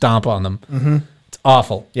head and stomp on them. It's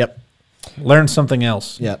awful. Yep. Learn something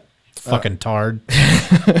else. Yep. Fucking tard.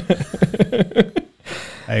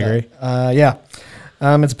 I agree. Yeah.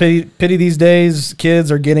 It's a pity these days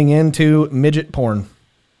kids are getting into midget porn.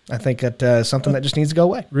 I think that's something that just needs to go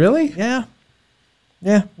away. Really? Yeah.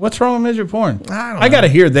 Yeah. What's wrong with midget porn? I got to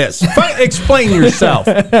hear this. Explain yourself,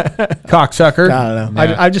 cocksucker. I don't know.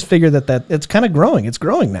 Yeah. I just figured that it's kind of growing. It's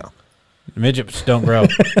growing now. Midgets don't grow.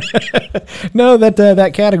 No,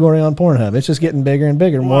 that category on Pornhub, it's just getting bigger and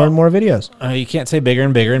bigger, more and more videos. You can't say bigger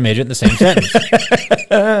and bigger and midget in the same sentence.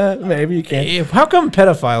 Maybe you can. How come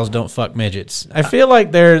pedophiles don't fuck midgets? I feel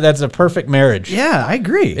like that's a perfect marriage. Yeah, I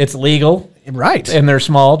agree. It's legal. Right. And they're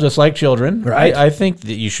small, just like children. Right. I think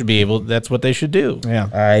that you should be able. That's what they should do. Yeah.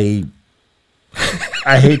 I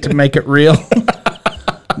hate to make it real.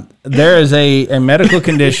 There is a medical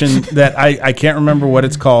condition that I can't remember what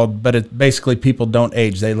it's called, but it basically people don't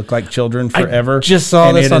age. They look like children forever. just saw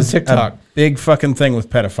And this it on is TikTok. A big fucking thing with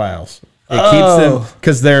pedophiles. It keeps them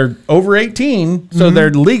because they're over 18, so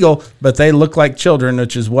they're legal, but they look like children,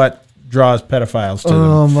 which is what draws pedophiles to them.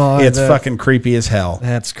 Oh, my, it's fucking creepy as hell.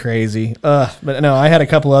 That's crazy. But no, I had a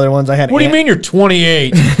couple other ones. I had. What do you mean you're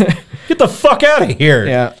 28? Get the fuck out of here.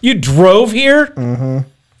 Yeah. You drove here? The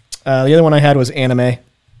other one I had was anime.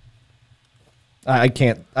 I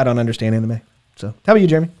don't understand anime. So, how about you,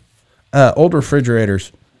 Jeremy? Old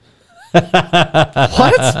refrigerators.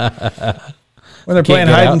 What? When they're playing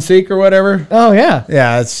get hide out. and seek or whatever. Oh, yeah.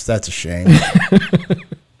 Yeah, that's a shame.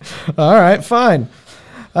 All right, fine.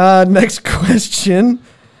 Next question.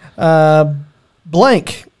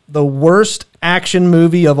 Blank, the worst action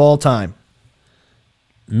movie of all time.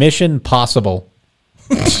 Mission Possible.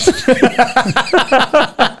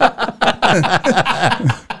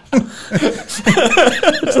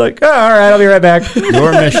 It's like, oh, all right, I'll be right back.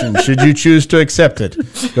 Your mission, should you choose to accept it,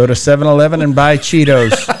 go to 7-Eleven and buy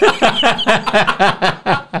Cheetos.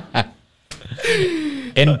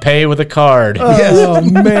 And pay with a card. Oh,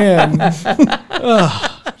 man.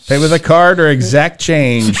 Pay with a card or exact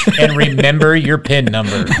change. And remember your PIN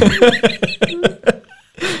number.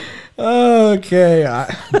 Okay.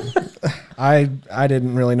 I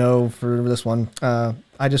didn't really know for this one.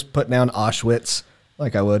 I just put down Auschwitz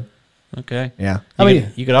like I would. Okay. Yeah.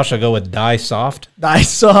 You could also go with Die Soft. Die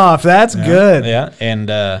Soft. That's good. Yeah.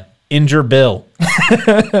 And Injure Bill.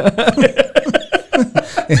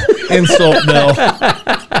 Insult Bill.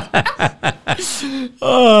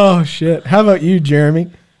 Oh, shit. How about you, Jeremy?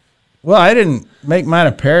 Well, I didn't make mine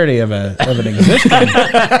a parody of an existing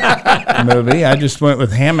movie. I just went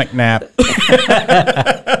with Hammock Nap.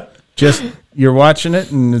 Just you're watching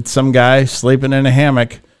it and it's some guy sleeping in a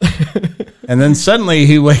hammock, and then suddenly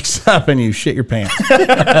he wakes up and you shit your pants.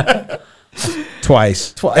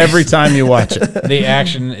 Twice. Every time you watch it. The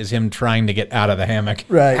action is him trying to get out of the hammock.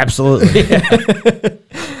 Right. Absolutely.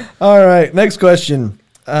 All right. Next question.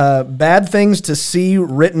 Bad things to see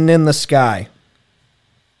written in the sky.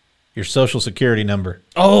 Your social security number.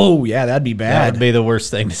 Oh, yeah, that'd be That bad. would be the worst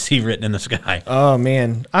thing to see written in the sky. Oh,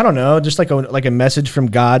 man. I don't know. Just like a message from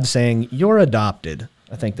God saying, you're adopted.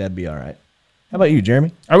 I think that'd be all right. How about you,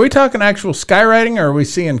 Jeremy? Are we talking actual skywriting, or are we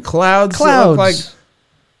seeing clouds? That Clouds. look like,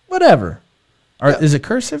 whatever. is it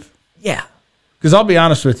cursive? Yeah. Because I'll be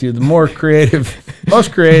honest with you, the most creative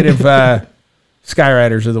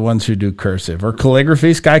skywriters are the ones who do cursive or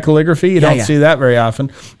calligraphy, sky calligraphy. You don't see that very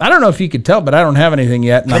often. I don't know if you could tell, but I don't have anything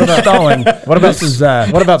yet, and I'm stalling. What about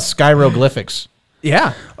skyroglyphics?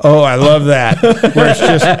 Yeah. Oh, I love that. Where it's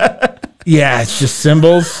just, it's just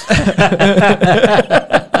symbols.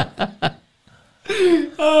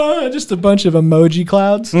 Just a bunch of emoji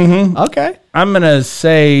clouds. Mm-hmm. Okay. I'm gonna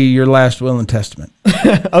say your last will and testament,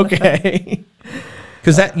 Okay.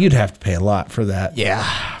 because that you'd have to pay a lot for that.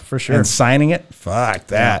 Yeah, for sure. And signing it, fuck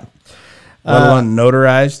that. Let alone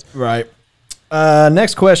notarized. Right.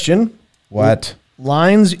 Next question. What?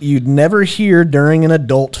 Lines you'd never hear during an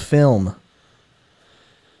adult film.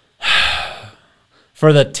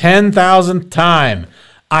 For the 10,000th time,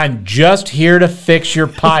 I'm just here to fix your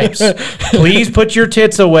pipes. Please put your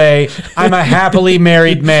tits away. I'm a happily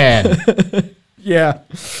married man. Yeah.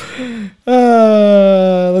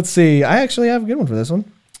 Let's see. I actually have a good one for this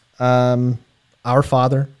one. Our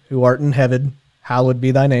Father, who art in heaven, hallowed be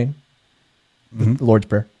thy name. The Lord's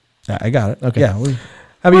Prayer. Yeah, I got it. Okay. Yeah, How about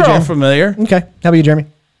you, we're all Jeremy? familiar. Okay. How about you, Jeremy?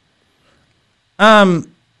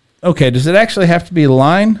 Okay, does it actually have to be a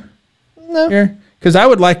line? No. Here? Because I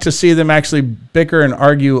would like to see them actually bicker and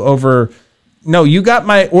argue over, no, you got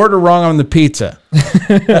my order wrong on the pizza.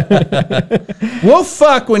 We'll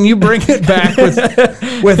fuck when you bring it back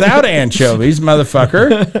without anchovies,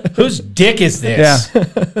 motherfucker. Whose dick is this? Yeah.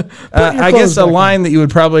 I guess a line that you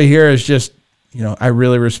would probably hear is just, I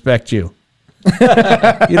really respect you. You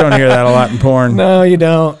don't hear that a lot in porn. No, you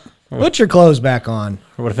don't. Put your clothes back on.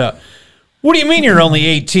 Or what about, what do you mean you're only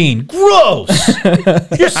 18? Gross!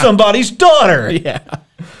 You're somebody's daughter. Yeah.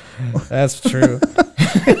 That's true.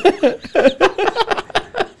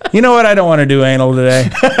 You know what? I don't want to do anal today.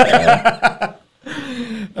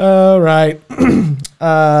 All right.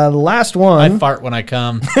 Last one. I fart when I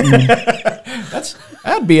come.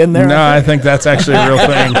 That'd be in there. No, I think that's actually a real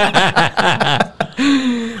thing.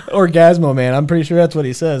 Orgasmo Man. I'm pretty sure that's what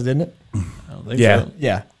he says, didn't it? I don't think Yeah. so.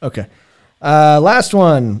 Yeah. Okay. Last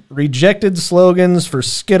one. Rejected slogans for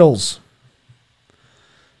Skittles.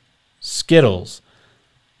 Skittles.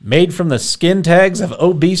 Made from the skin tags of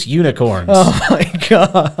obese unicorns. Oh my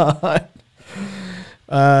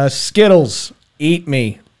God. Skittles. Eat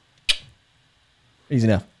me. Easy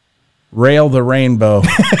enough. Rail the rainbow.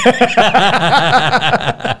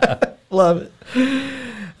 Love it.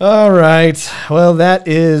 All right. Well, that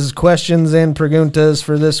is questions and preguntas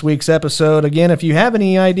for this week's episode. Again, if you have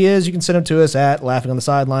any ideas, you can send them to us at Laughing on the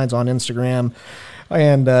Sidelines on Instagram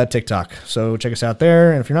and TikTok. So check us out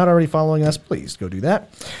there. And if you're not already following us, please go do that.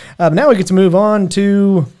 Now we get to move on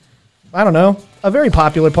to, I don't know, a very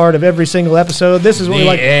popular part of every single episode. This is what we The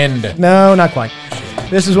like. end. No, not quite.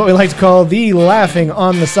 This is what we like to call the Laughing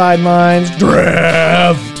on the Sidelines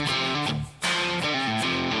Draft.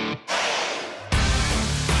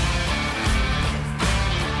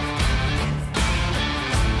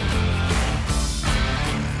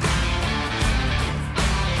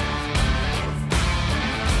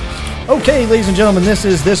 Okay, ladies and gentlemen, this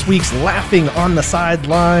is this week's Laughing on the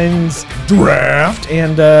Sidelines draft.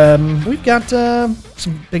 And we've got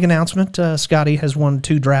some big announcement. Scotty has won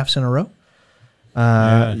 2 drafts in a row.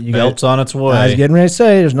 Belt's on its way. I was getting ready to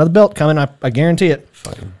say, there's another belt coming. I guarantee it.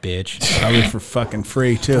 Fucking bitch. Probably for fucking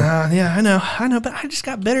free, too. Yeah, I know, but I just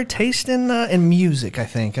got better taste in music, I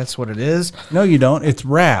think. That's what it is. No, you don't. It's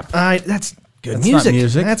rap. That's good That's music. not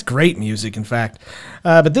music. That's great music, in fact.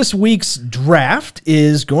 But this week's draft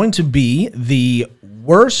is going to be the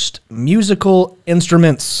worst musical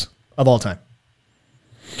instruments of all time.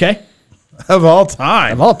 Okay? Of all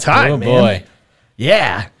time. Of all time, Oh, man. boy.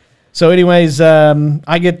 Yeah. So anyways,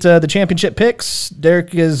 I get the championship picks.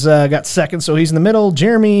 Derek is got second, so he's in the middle.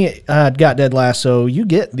 Jeremy got dead last, so you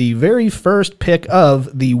get the very first pick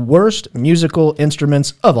of the worst musical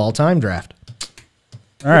instruments of all time draft.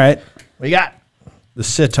 All right. What you got? The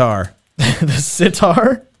sitar. The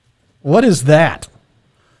sitar? What is that?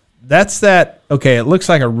 That's that. Okay, it looks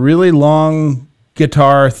like a really long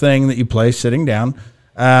guitar thing that you play sitting down.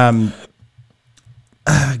 God,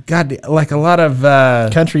 like a lot of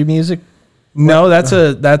Country music? no, that's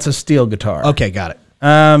a steel guitar. Okay, got it.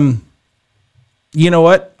 You know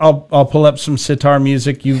what? I'll pull up some sitar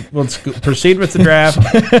music. Let's proceed with the draft,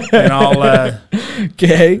 and I'll.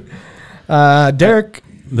 Okay. Derek.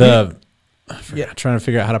 Trying to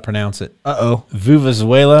figure out how to pronounce it. Uh-oh.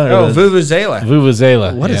 Vuvuzela? Vuvuzela.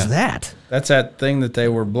 Vuvuzela. What is that? That's that thing that they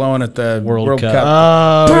were blowing at the World Cup.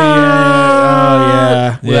 Oh,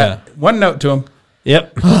 yeah. Yeah. One note to him.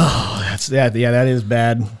 Yep. That is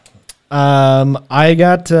bad. I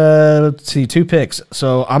got let's see, 2 picks.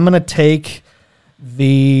 So I'm gonna take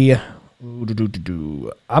the. I'm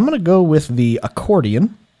gonna go with the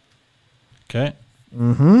accordion, Okay.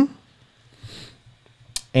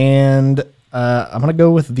 and I'm gonna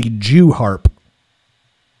go with the Jew harp.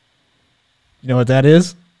 You know what that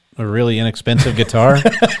is? A really inexpensive guitar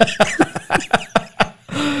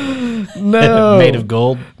No, made of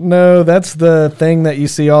gold. no, that's the thing that you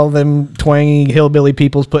see all them twangy hillbilly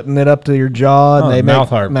peoples putting it up to your jaw, and Oh, they mouth make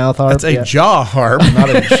harp. Mouth harp. That's a yeah. jaw harp, not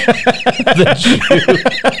a.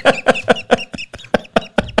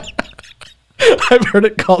 I've heard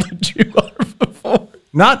it called a Jew harp before.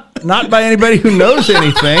 not by anybody who knows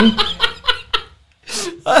anything.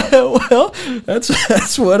 Well,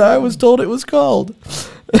 that's what I was told it was called.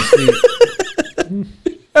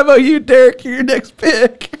 How about you, Derek? Your next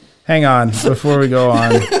pick. Hang on, before we go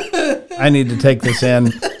on, I need to take this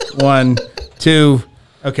in. 1, 2.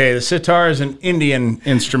 Okay, the sitar is an Indian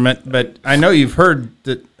instrument, but I know you've heard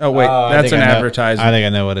that. Oh wait, that's an advertisement. I think I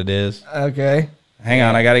know what it is. Okay. Hang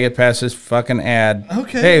on, I got to get past this fucking ad.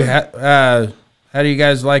 Okay. Hey, how do you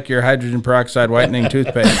guys like your hydrogen peroxide whitening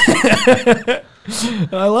toothpaste?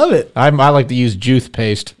 I love it. I like to use juice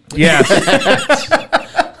paste. Yes.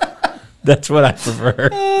 That's what I prefer.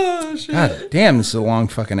 God damn, this is a long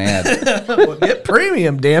fucking ad. Well, get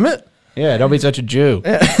premium, damn it. Yeah, don't be such a Jew.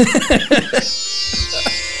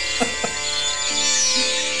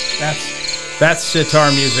 That's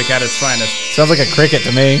sitar music at its finest. Sounds like a cricket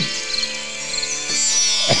to me.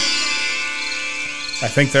 I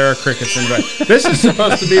think there are crickets in bed. This is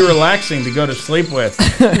supposed to be relaxing to go to sleep with.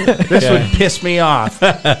 This would piss me off.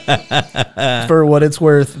 For what it's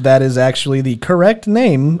worth, that is actually the correct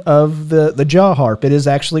name of the jaw harp. It is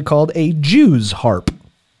actually called a Jew's harp.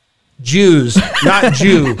 Jews, not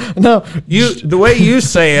Jew. No, The way you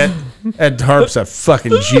say it, Ed Harp's a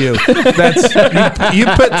fucking Jew. That's you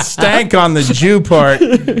put stank on the Jew part,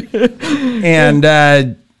 and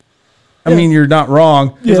I mean you're not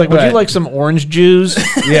wrong. He's like, would you like some orange juice?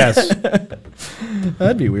 Yes.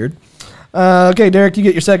 that'd be weird. Okay, Derek, you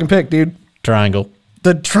get your second pick, dude. Triangle.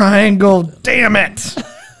 The triangle. Damn it.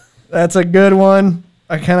 That's a good one.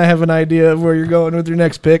 I kind of have an idea of where you're going with your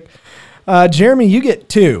next pick. Jeremy, you get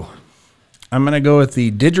 2. I'm gonna go with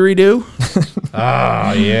the didgeridoo.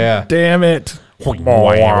 Oh, yeah. Damn it.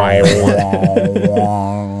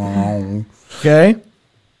 Okay.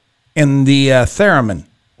 And the theremin.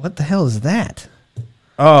 What the hell is that?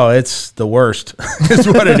 Oh, it's the worst. Is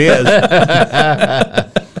what it is.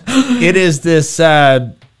 It is this.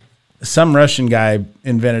 Some Russian guy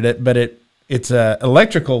invented it, but it's a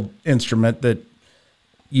electrical instrument that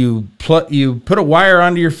you put a wire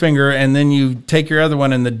onto your finger, and then you take your other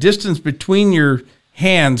one, and the distance between your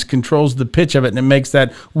hands controls the pitch of it, and it makes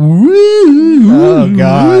that. Oh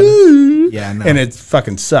God! Yeah, no. And it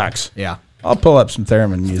fucking sucks. Yeah. I'll pull up some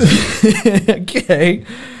theremin music. Okay.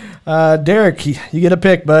 Derek, you get a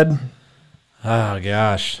pick, bud. Oh,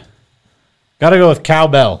 gosh. Got to go with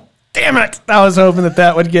cowbell. Damn it! I was hoping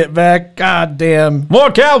that would get back. God damn. More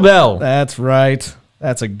cowbell. That's right.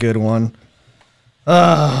 That's a good one.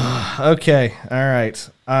 Okay. All right.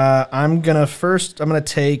 I'm going to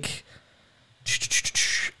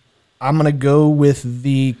go with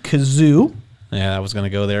the kazoo. Yeah, I was going to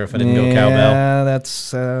go there if I didn't go cowbell. Yeah,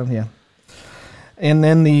 that's, yeah. And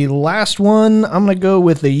then the last one, I'm going to go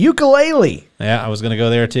with the ukulele. Yeah, I was going to go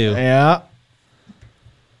there too. Yeah.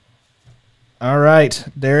 All right,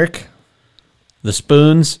 Derek. The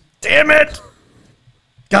spoons. Damn it.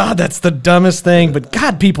 God, that's the dumbest thing, but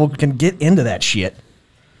God, people can get into that shit.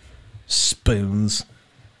 Spoons.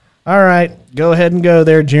 All right, go ahead and go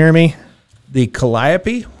there, Jeremy. The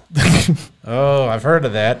calliope? Oh, I've heard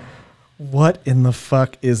of that. What in the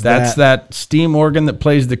fuck is that? That's that steam organ that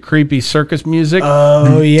plays the creepy circus music.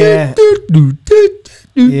 Oh, yeah.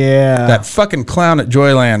 Yeah. That fucking clown at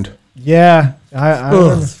Joyland. Yeah.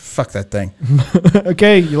 Ugh, fuck that thing.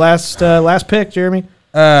 Okay, your last pick, Jeremy.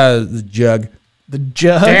 The jug. The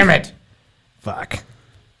jug. Damn it. Fuck.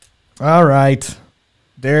 All right.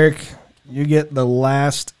 Derek, you get the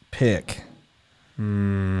last pick.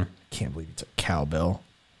 Can't believe it's a cowbell.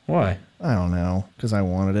 Why? I don't know, because I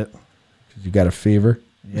wanted it. Because you got a fever.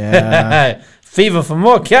 Yeah. Fever for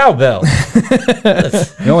more cowbell.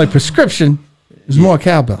 The only prescription is more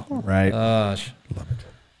cowbell. Right. Gosh. Love it.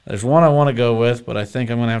 There's one I want to go with, but I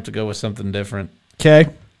think I'm going to have to go with something different. Okay.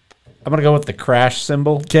 I'm going to go with the crash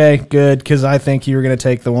symbol. Okay, good, because I think you were going to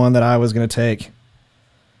take the one that I was going to take.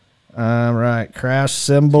 All right, crash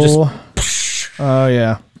symbol. Oh,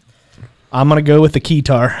 yeah. I'm going to go with the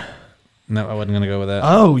keytar. No, I wasn't going to go with that.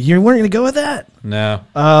 Oh, you weren't going to go with that? No.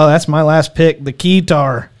 Oh, that's my last pick, the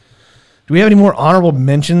keytar. Do we have any more honorable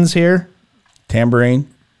mentions here?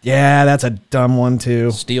 Tambourine. Yeah, that's a dumb one, too.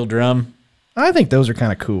 Steel drum. I think those are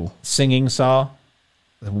kind of cool. Singing saw.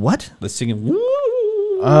 What? The singing. Woo.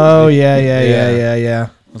 Oh, yeah. I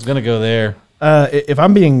was going to go there. If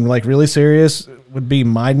I'm being like really serious, would be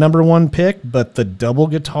my number one pick, but the double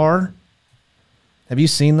guitar. Have you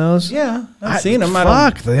seen those? Yeah, I've seen them.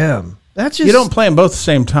 Fuck them. That's just You don't play them both at the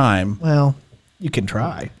same time. Well, you can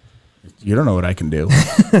try. You don't know what I can do.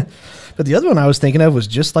 But the other one I was thinking of was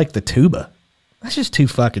just like the tuba. That's just too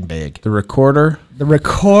fucking big. The recorder. The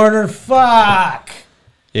recorder. Fuck.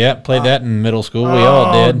 Yeah, played that in middle school. We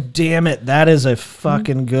all did. Damn it. That is a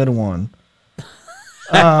fucking good one.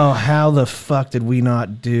 Oh, how the fuck did we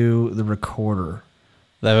not do the recorder?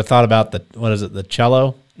 I thought about the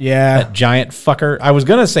cello? Yeah. That giant fucker. I was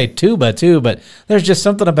going to say tuba too, but there's just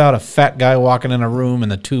something about a fat guy walking in a room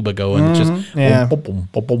and the tuba going. It's just, Yeah.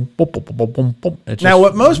 Now,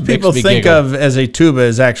 what most people makes me think giggle. of as a tuba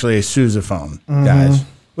is actually a sousaphone, guys,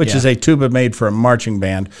 which is a tuba made for a marching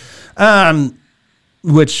band.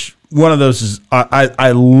 Which one of those is?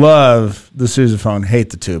 I love the sousaphone, hate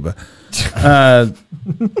the tuba.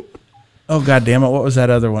 Oh god damn it! What was that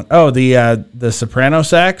other one? Oh, the soprano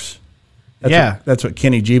sax. That's what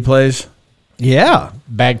Kenny G plays. Yeah.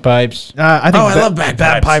 Bagpipes. I think I love bagpipes.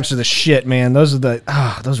 bagpipes are the shit, man. Those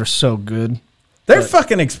are so good. They're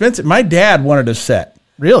fucking expensive. My dad wanted a set,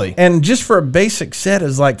 Really? and just for a basic set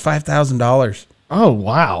is like $5,000. Oh,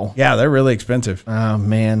 wow. Yeah, they're really expensive. Oh,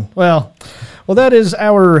 man. Well, that is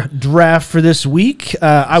our draft for this week.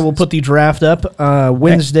 I will put the draft up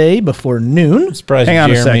Wednesday before noon. Surprised Hang on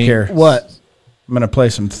a sec Jeremy. here. What? I'm gonna play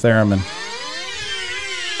some theremin.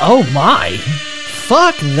 Oh, my.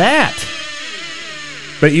 Fuck that.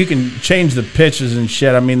 But you can change the pitches and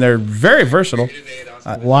shit. I mean, they're very versatile.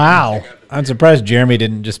 Wow. I'm surprised Jeremy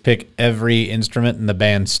didn't just pick every instrument in the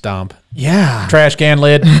band Stomp. Yeah. Trash can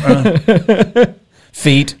lid.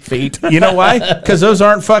 Feet. You know why? Because those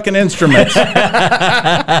aren't fucking instruments.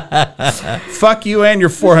 Fuck you and your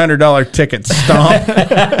 $400 ticket, Stomp.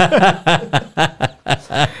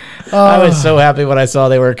 I was so happy when I saw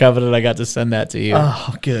they were coming and I got to send that to you.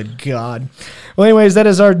 Oh, good God. Well, anyways, that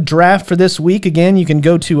is our draft for this week. Again, you can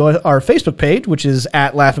go to our Facebook page, which is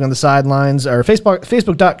at Laughing on the Sidelines, or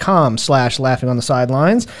Facebook.com/Laughing on the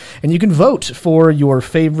Sidelines, and you can vote for your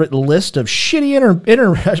favorite list of shitty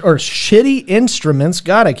shitty instruments.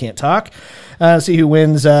 God, I can't talk. See who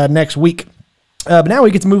wins next week. But now we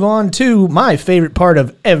get to move on to my favorite part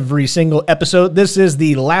of every single episode. This is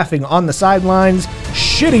the Laughing on the Sidelines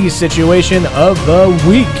shitty situation of the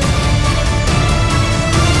week.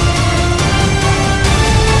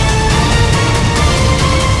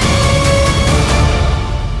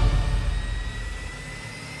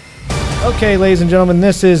 Okay, ladies and gentlemen,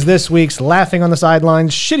 this is this week's Laughing on the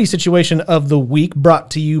Sidelines shitty situation of the week, brought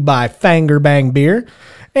to you by Fanger Bang Beer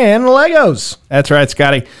and Legos. That's right,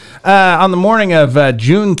 Scotty. On the morning of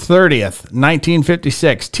June 30th,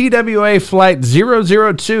 1956, TWA Flight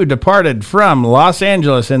 002 departed from Los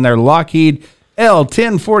Angeles in their Lockheed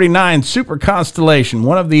L-1049 Super Constellation,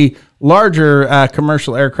 one of the larger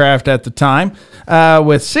commercial aircraft at the time,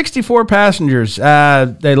 with 64 passengers.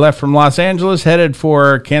 They left from Los Angeles, headed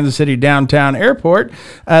for Kansas City downtown airport.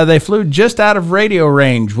 They flew just out of radio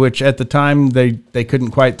range, which at the time they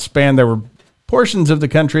couldn't quite span. There were portions of the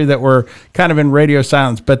country that were kind of in radio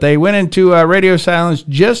silence, but they went into radio silence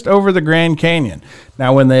just over the Grand Canyon.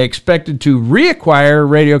 Now, when they expected to reacquire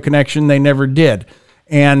radio connection, they never did.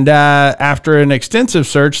 And after an extensive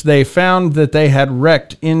search, they found that they had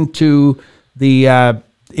wrecked into the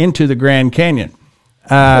Grand Canyon.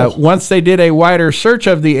 Once they did a wider search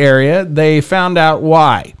of the area, they found out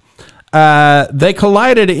why. They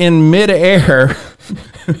collided in midair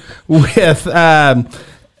with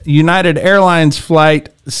United Airlines Flight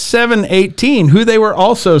 718, who they were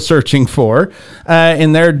also searching for,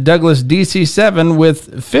 in their Douglas DC-7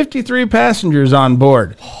 with 53 passengers on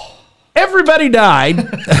board. Everybody died,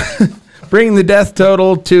 bringing the death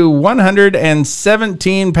total to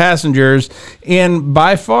 117 passengers in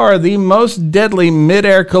by far the most deadly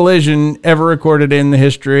mid-air collision ever recorded in the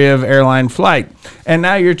history of airline flight. And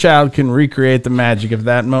now your child can recreate the magic of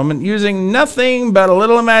that moment using nothing but a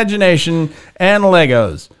little imagination and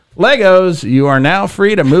Legos. Legos, you are now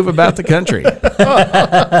free to move about the country.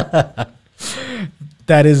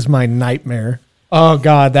 That is my nightmare. Oh,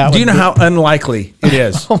 God. Do you know how unlikely it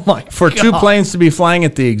is for God. two planes to be flying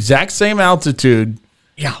at the exact same altitude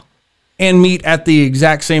and meet at the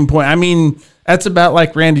exact same point? I mean, that's about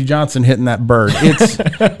like Randy Johnson hitting that bird.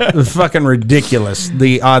 It's fucking ridiculous,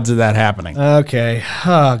 the odds of that happening. Okay.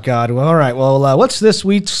 Oh, God. Well, all right. Well, what's this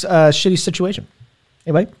week's shitty situation?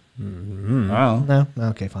 Anybody? No?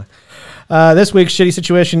 Okay, fine. This week's shitty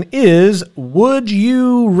situation is, would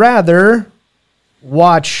you rather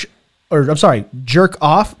jerk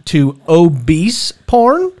off to obese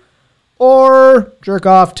porn or jerk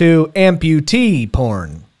off to amputee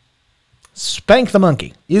porn? Spank the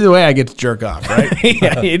monkey. Either way, I get to jerk off, right?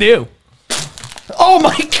 Yeah, you do. Oh,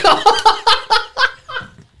 my God.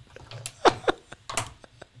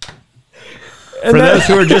 For those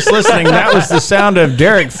who are just listening, that was the sound of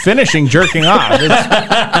Derek finishing jerking off.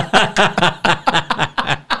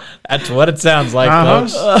 That's what it sounds like,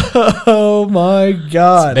 folks. Oh, my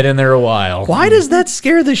God. Been in there a while. Why does that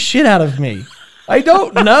scare the shit out of me? I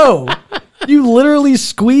don't know. You literally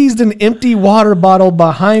squeezed an empty water bottle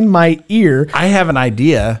behind my ear. I have an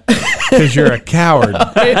idea, because you're a coward.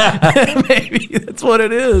 Maybe that's what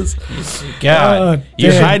it is. God,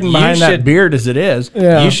 You're hiding behind that beard as it is.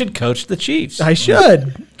 Yeah. You should coach the Chiefs. I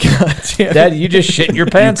should. God damn. Dad, you just shit your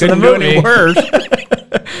pants in the Couldn't do movie. any worse.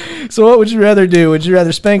 So what would you rather do? Would you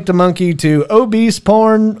rather spank the monkey to obese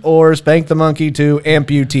porn or spank the monkey to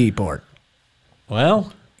amputee porn?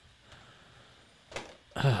 Well,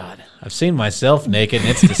 God, I've seen myself naked, and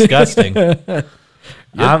it's disgusting. I'm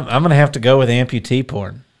going to have to go with amputee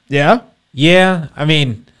porn. Yeah? Yeah, I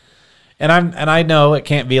mean, and I know it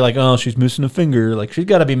can't be like, oh, she's missing a finger. Like, she's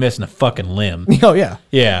got to be missing a fucking limb. Oh, yeah.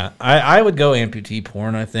 Yeah, I would go amputee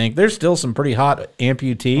porn, I think. There's still some pretty hot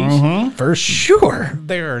amputees. Mm-hmm. For sure.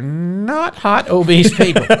 They're not hot obese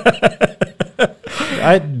people.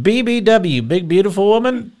 BBW, Big Beautiful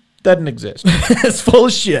Woman, doesn't exist. It's full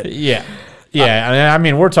of shit. Yeah. Yeah, I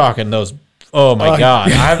mean, we're talking those, oh my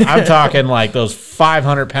God. I'm talking like those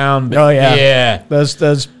 500-pound. Oh, yeah. Yeah.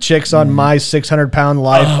 Those chicks on my 600-pound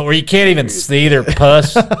life. Where you can't even see their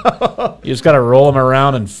puss. You just got to roll them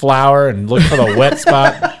around in flour and look for the wet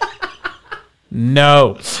spot.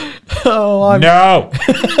 No. Oh, No.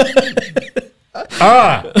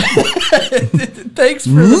 Thanks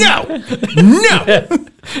for No.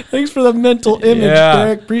 thanks for the mental image, Yeah.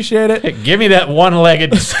 Derek. Appreciate it. Give me that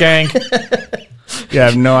one-legged skank. You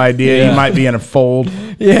have no idea. Yeah. You might be in a fold.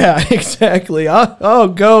 Yeah, exactly. Oh,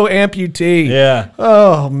 go amputee. Yeah.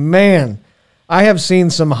 Oh, man. I have seen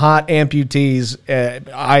some hot amputees.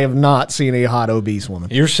 I have not seen a hot obese woman.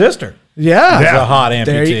 Your sister. Yeah. Is a hot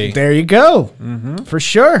amputee. There you go. For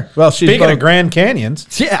sure. Well, she's Speaking both, of Grand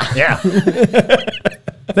Canyons. Yeah.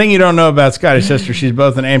 thing you don't know about Scotty's sister, she's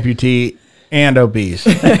both an amputee and obese.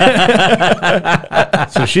 So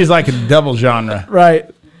she's like a double genre. Right.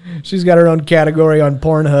 She's got her own category on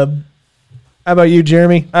Pornhub. How about you,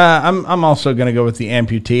 Jeremy? I'm also going to go with the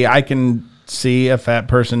amputee. I can see a fat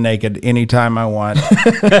person naked anytime I want.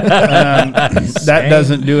 That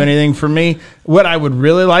doesn't do anything for me. What I would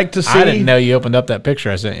really like to see. I didn't know you opened up that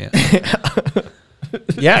picture I sent you.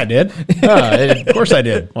 Yeah, I did. Of course I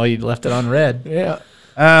did. Well, you left it on red. Yeah.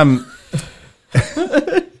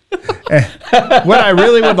 What I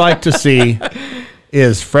really would like to see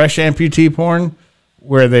is fresh amputee porn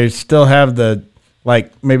where they still have the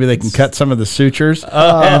Like maybe they can cut some of the sutures.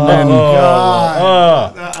 And then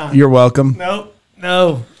you're welcome. Nope.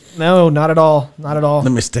 No, not at all. Not at all.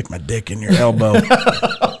 Let me stick my dick in your elbow.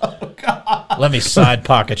 Let me side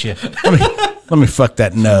pocket you. Let me fuck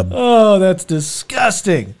that nub. Oh, that's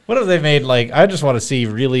disgusting. What have they made? Like, I just want to see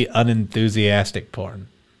really unenthusiastic porn.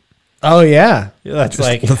 Oh, yeah. That's Just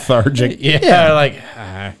like lethargic. Yeah. Like,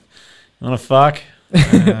 want to fuck?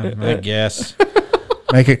 I guess.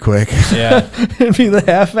 Make it quick. Yeah. It'd be the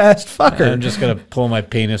half-assed fucker. I'm just gonna pull my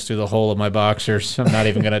penis through the hole of my boxers. I'm not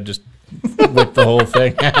even gonna just whip the whole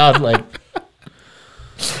thing out. Like,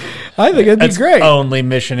 I think it'd be that's great. only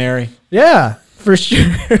missionary. Yeah, for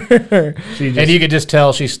sure. And you could just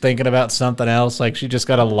tell she's thinking about something else. Like, she just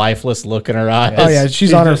got a lifeless look in her eyes. Oh, yeah,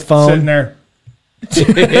 she's on her just phone. sitting there.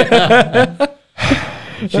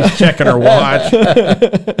 She's checking her watch.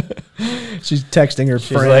 She's texting her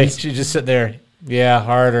She's friends. like, she's just sitting there. Yeah,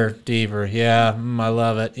 harder, deeper. Yeah, I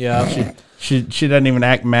love it. Yeah. She doesn't even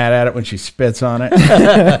act mad at it when she spits on it.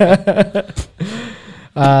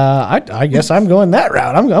 I guess I'm going that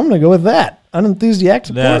route. I'm going to go with that.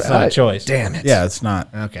 Unenthusiastic. That's porn. not a choice. Damn it. Yeah, it's not.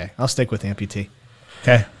 Okay, I'll stick with amputee.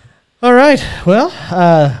 Okay. All right. Well,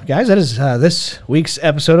 guys, that is this week's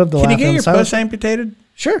episode of the Can you Laughing get your Silence. puss amputated?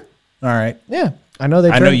 Sure. All right. Yeah, I know they.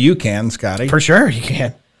 I know you can, Scotty. for sure. You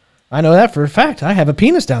can. I know that for a fact. I have a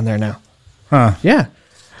penis down there now. Huh. Yeah.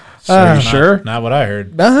 Are you sure? Not what I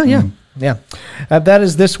heard. Yeah. Yeah. That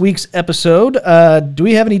is this week's episode. Do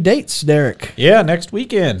we have any dates, Derek? Yeah, next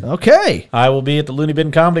weekend. Okay. I will be at the Looney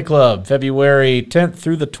Bin Comedy Club, February 10th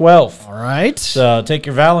through the 12th. All right. So take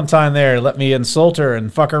your Valentine there. Let me insult her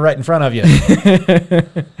and fuck her right in front of you.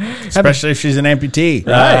 Especially if she's an amputee.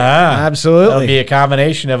 That'll Absolutely. be a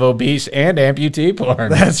combination of obese and amputee porn.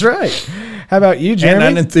 That's right. How about you, Jeremy?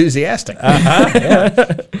 And unenthusiastic. How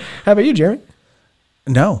about you, Jeremy?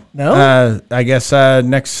 No. No? I guess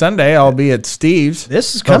next Sunday I'll be at Steve's.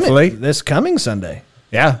 This is coming. Hopefully. This coming Sunday.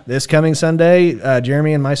 Yeah. This coming Sunday,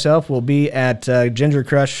 Jeremy and myself will be at Ginger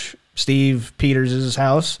Crush Steve Peters'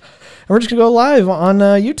 house. And we're just going to go live on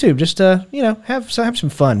YouTube just to, have some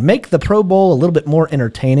fun. Make the Pro Bowl a little bit more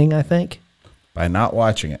entertaining, I think. By not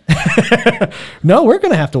watching it. No, we're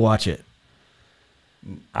going to have to watch it.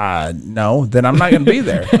 No, then I'm not going to be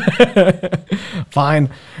there. Fine.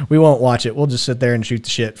 We won't watch it. We'll just sit there and shoot the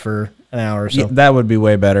shit for an hour or so. Yeah, that would be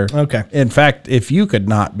way better. Okay. In fact, if you could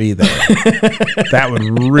not be there, that would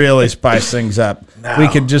really spice things up. No. We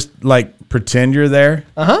could just pretend you're there.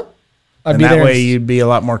 Uh-huh. And that way you'd be a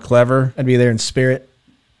lot more clever. I'd be there in spirit.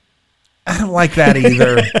 I don't like that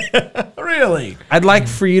either. Really? I'd like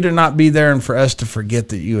for you to not be there and for us to forget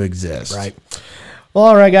that you exist. Right. Well,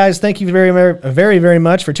 all right, guys. Thank you very, very, very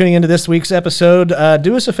much for tuning into this week's episode.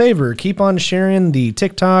 Do us a favor. Keep on sharing the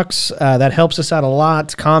TikToks. That helps us out a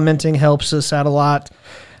lot. Commenting helps us out a lot.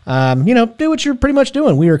 Do what you're pretty much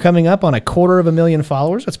doing. We are coming up on 250,000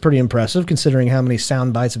 followers. That's pretty impressive considering how many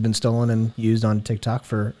sound bites have been stolen and used on TikTok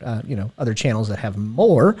for, other channels that have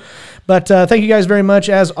more. But thank you guys very much.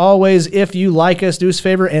 As always, if you like us, do us a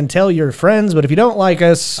favor and tell your friends. But if you don't like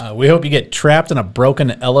us... we hope you get trapped in a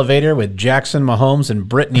broken elevator with Jackson Mahomes and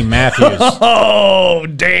Brittany Matthews. Oh,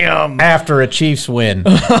 damn. After a Chiefs win.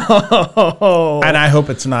 And I hope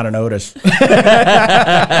it's not an Otis.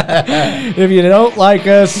 If you don't like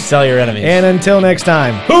us... Tell your enemies. And until next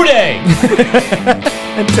time. Hooday!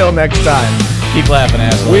 Until next time. Keep laughing,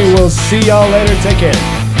 assholes. We will see y'all later. Take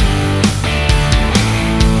care.